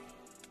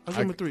 I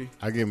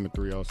give him a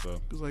 3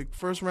 also. Cause like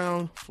first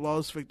round,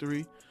 flawless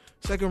victory.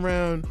 Second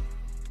round,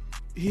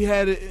 he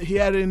had it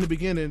in the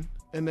beginning,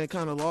 and then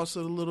kind of lost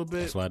it a little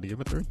bit. That's why I had to give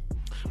him a 3.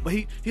 But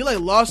he like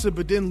lost it,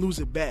 but didn't lose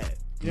it bad.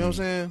 You know what I'm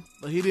saying?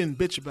 Like he didn't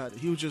bitch about it.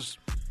 He was just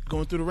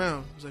going through the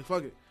round. He was like,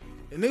 fuck it.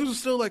 And niggas was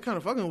still like kind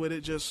of fucking with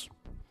it. Just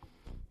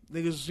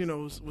niggas, you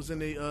know, was in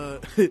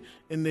the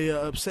in the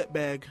upset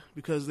bag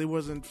because they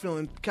wasn't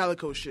feeling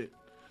Calico shit.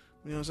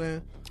 You know what I'm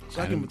saying?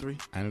 So I give him a 3.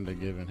 I ended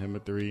up giving him a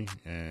 3,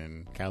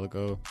 and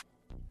Calico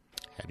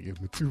had to give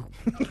him a 2.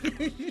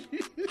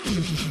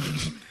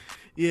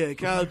 Yeah,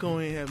 Calico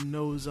ain't have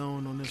no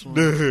zone on this one.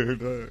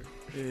 Yeah,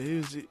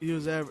 he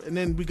was average, and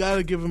then we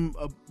gotta give him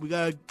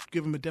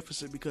a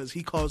deficit because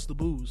he caused the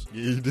booze.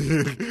 Yeah, he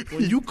did.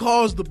 When you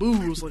cause the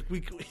booze, like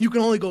you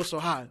can only go so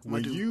high.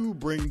 When you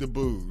bring the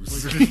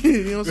booze,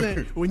 you know what I'm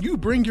saying? When you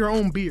bring your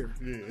own beer,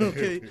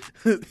 okay,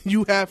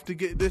 you have to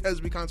get. There has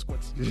to be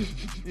consequences.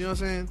 You know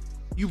what I'm saying?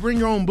 You bring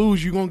your own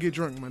booze, you gonna get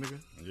drunk, my nigga.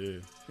 Yeah. You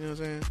know what I'm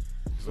saying?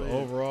 So yeah.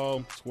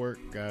 Overall,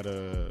 Twerk got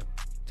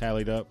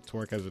tallied up.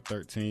 Twerk has a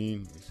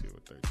 13. Let me see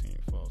what 13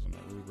 falls on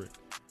that rubric.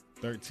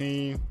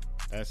 13.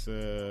 That's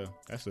a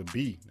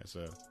B. That's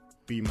a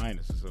B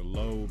minus. It's a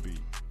low B.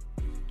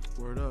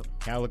 Word up.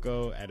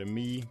 Calico at a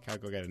me.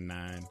 Calico got a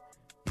 9.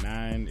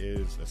 9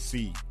 is a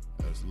C.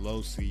 That's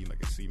low C,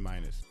 like a C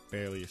minus.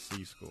 Barely a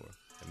C score.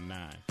 A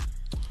 9.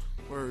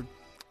 Word.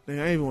 Dang,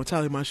 I ain't even want to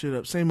tally my shit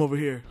up. Same over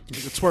here.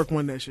 Nigga Twerk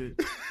won that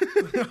shit.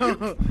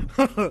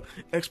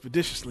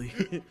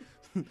 Expeditiously.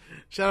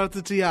 Shout out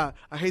to T.I.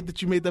 I hate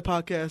that you made that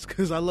podcast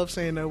because I love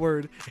saying that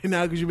word. And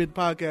now because you made the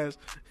podcast,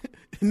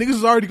 niggas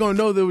is already going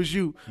to know that it was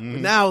you. But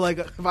now, like,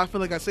 if I feel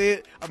like I say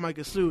it, I might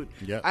get sued.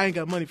 Yep. I ain't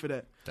got money for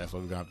that. That's why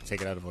we're going to have to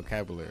take it out of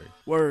vocabulary.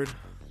 Word.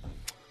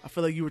 I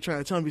feel like you were trying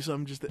to tell me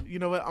something. Just that, you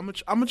know what? I'm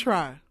gonna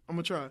try.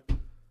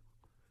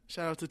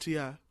 Shout out to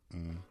T.I.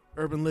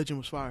 Urban Legend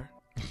was fire.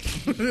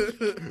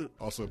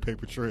 Also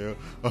Paper Trail.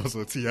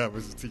 Also T.I.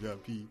 versus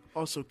T.I.P.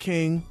 Also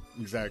King.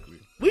 Exactly.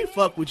 We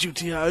fuck with you,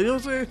 T.I. You know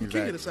what I'm saying? Exactly. You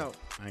can't get us out.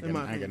 I ain't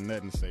got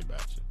nothing to say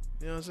about you.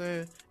 You know what I'm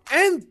saying?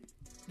 And,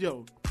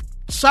 yo,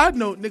 side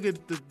note, nigga,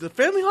 the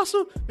Family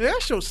Hustle, man,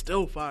 that show's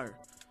still fire.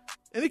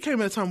 And it came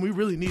at a time we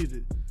really needed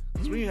it.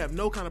 Because we didn't have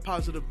no kind of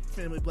positive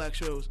family black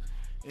shows.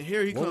 And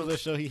here he What comes. was that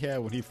show he had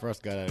when he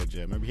first got out of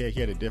jail? Remember he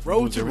had a different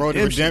Road to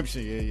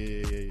Redemption.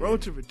 Yeah.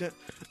 Road to Redemption.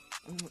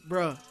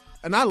 Bruh.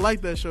 And I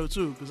like that show,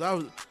 too, because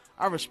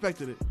I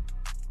respected it.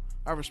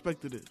 I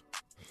respected it.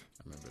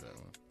 I remember that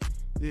one.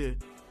 Yeah.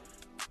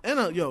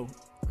 And, yo,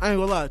 I ain't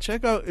gonna lie.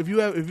 Check out, if you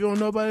don't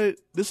know about it,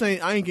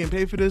 I ain't getting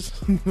paid for this.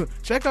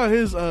 Check out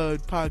his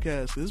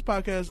podcast. This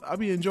podcast, I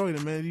be enjoying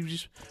it, man. You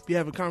just be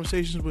having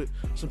conversations with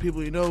some people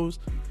he knows.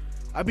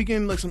 I be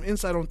getting, like, some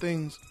insight on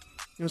things, you know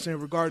what I'm saying,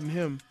 regarding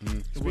him.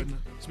 And whatnot.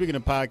 Speaking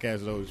of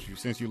podcasts, though,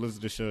 since you listen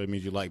to the show, it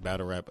means you like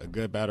battle rap. A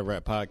good battle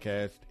rap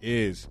podcast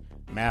is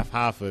Math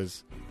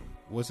Hoffa's.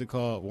 What's it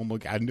called? One more.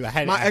 I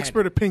had My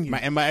Expert Opinion.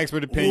 My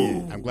Expert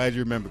Opinion. Ooh. I'm glad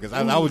you remember because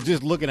I was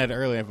just looking at it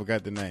earlier and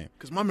forgot the name.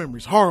 Because my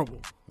memory's horrible.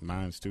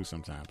 Mine's too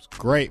sometimes.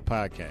 Great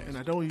podcast. And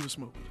I don't even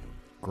smoke.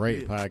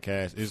 Great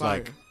podcast. It's Fire.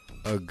 like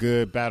a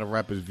good battle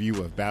rapper's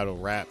view of battle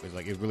rap.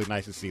 It's really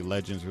nice to see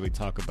legends really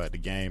talk about the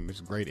game.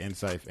 It's great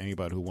insight for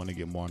anybody who want to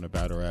get more into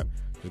battle rap.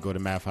 Just go to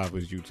Math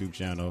Hoffa's YouTube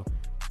channel.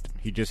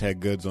 He just had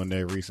Goods on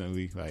there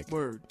recently. Like,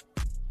 Word.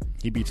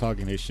 he be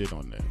talking his shit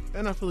on there.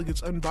 And I feel like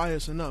it's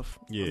unbiased enough.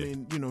 Yeah. I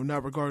mean,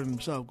 not regarding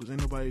himself, because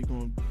ain't nobody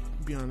going to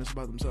be honest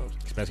about themselves.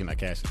 Especially not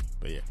Cassidy.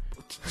 But yeah.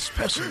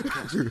 Especially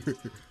Cassidy.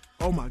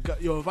 Oh my God.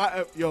 If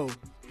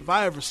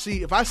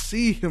I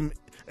see him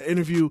an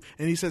interview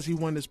and he says he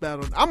won this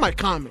battle, I might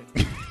comment.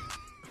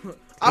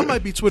 I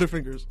might be Twitter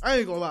fingers. I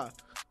ain't gonna lie.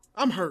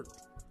 I'm hurt.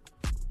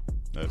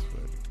 That's funny.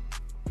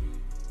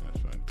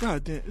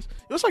 God damn.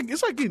 It's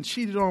like getting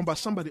cheated on by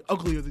somebody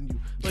uglier than you.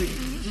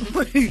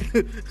 Like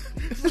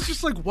it's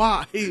just like,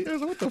 why?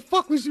 What the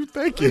fuck was you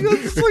thinking?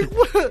 It's like,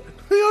 what? You know what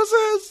I'm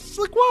saying? It's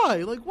like,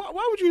 why? Like,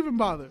 why would you even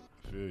bother?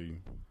 Feel you.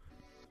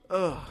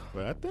 Ugh.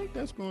 But I think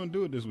that's going to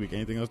do it this week.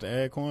 Anything else to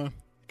add, Quan?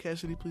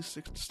 Cassidy, please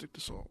stick to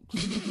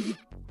songs.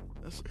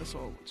 That's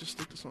all. Just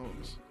stick to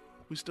songs.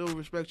 We still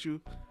respect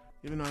you,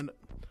 even though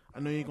I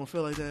know you ain't gonna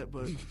feel like that,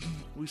 but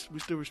we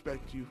still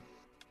respect you.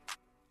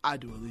 I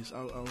do, at least.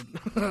 I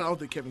don't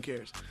think Kevin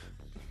cares.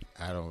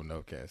 I don't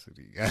know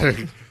Cassidy.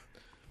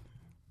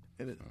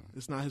 And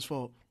it's not his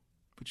fault.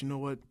 But you know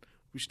what?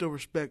 We still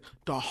respect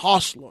the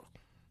hustler.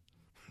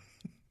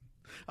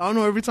 I don't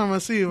know. Every time I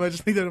see him, I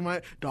just think that in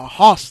my the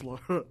hustler.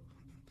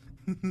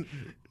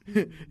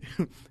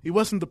 He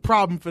wasn't the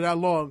problem for that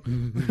long. You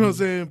know what I'm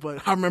saying?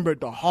 But I remember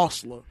the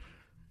hustler.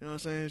 You know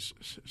what I'm saying?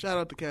 Shout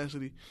out to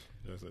Cassidy.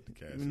 Shout out to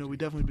Cassidy. You know, we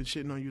definitely been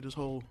shitting on you this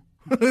whole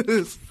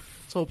this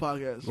whole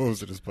podcast.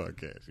 Most of this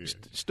podcast, yeah.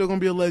 Still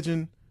gonna be a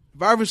legend.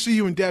 If I ever see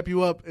you and dap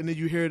you up, and then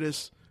you hear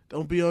this,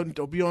 don't be on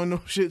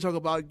no shit. Talk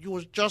about you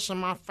was just in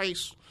my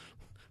face.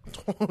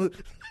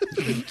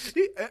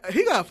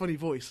 he got a funny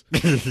voice.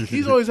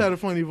 He's always had a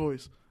funny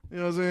voice. You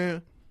know what I'm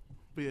saying?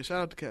 But yeah,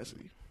 shout out to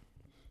Cassidy.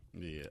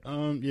 Yeah.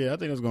 I think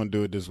that's gonna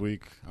do it this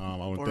week. I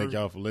want to thank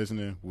y'all for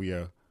listening. We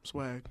are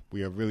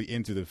really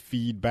into the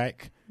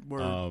feedback.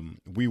 Word.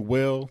 We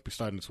will be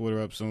starting the Twitter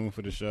up soon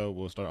for the show.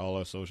 We'll start all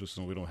our socials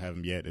soon. We don't have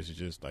them yet. This is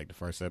just like the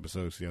first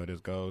episode. See how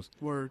this goes.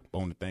 Word. I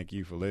want to thank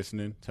you for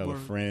listening. Tell Word. a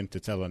friend to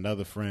tell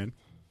another friend.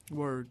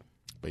 Word.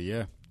 But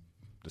yeah,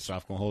 the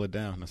South gonna hold it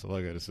down. That's all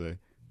I got to say.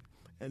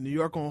 And New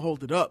York gonna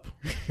hold it up.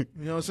 You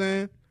know what I'm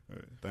saying? All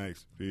right,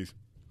 thanks. Peace.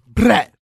 Brat.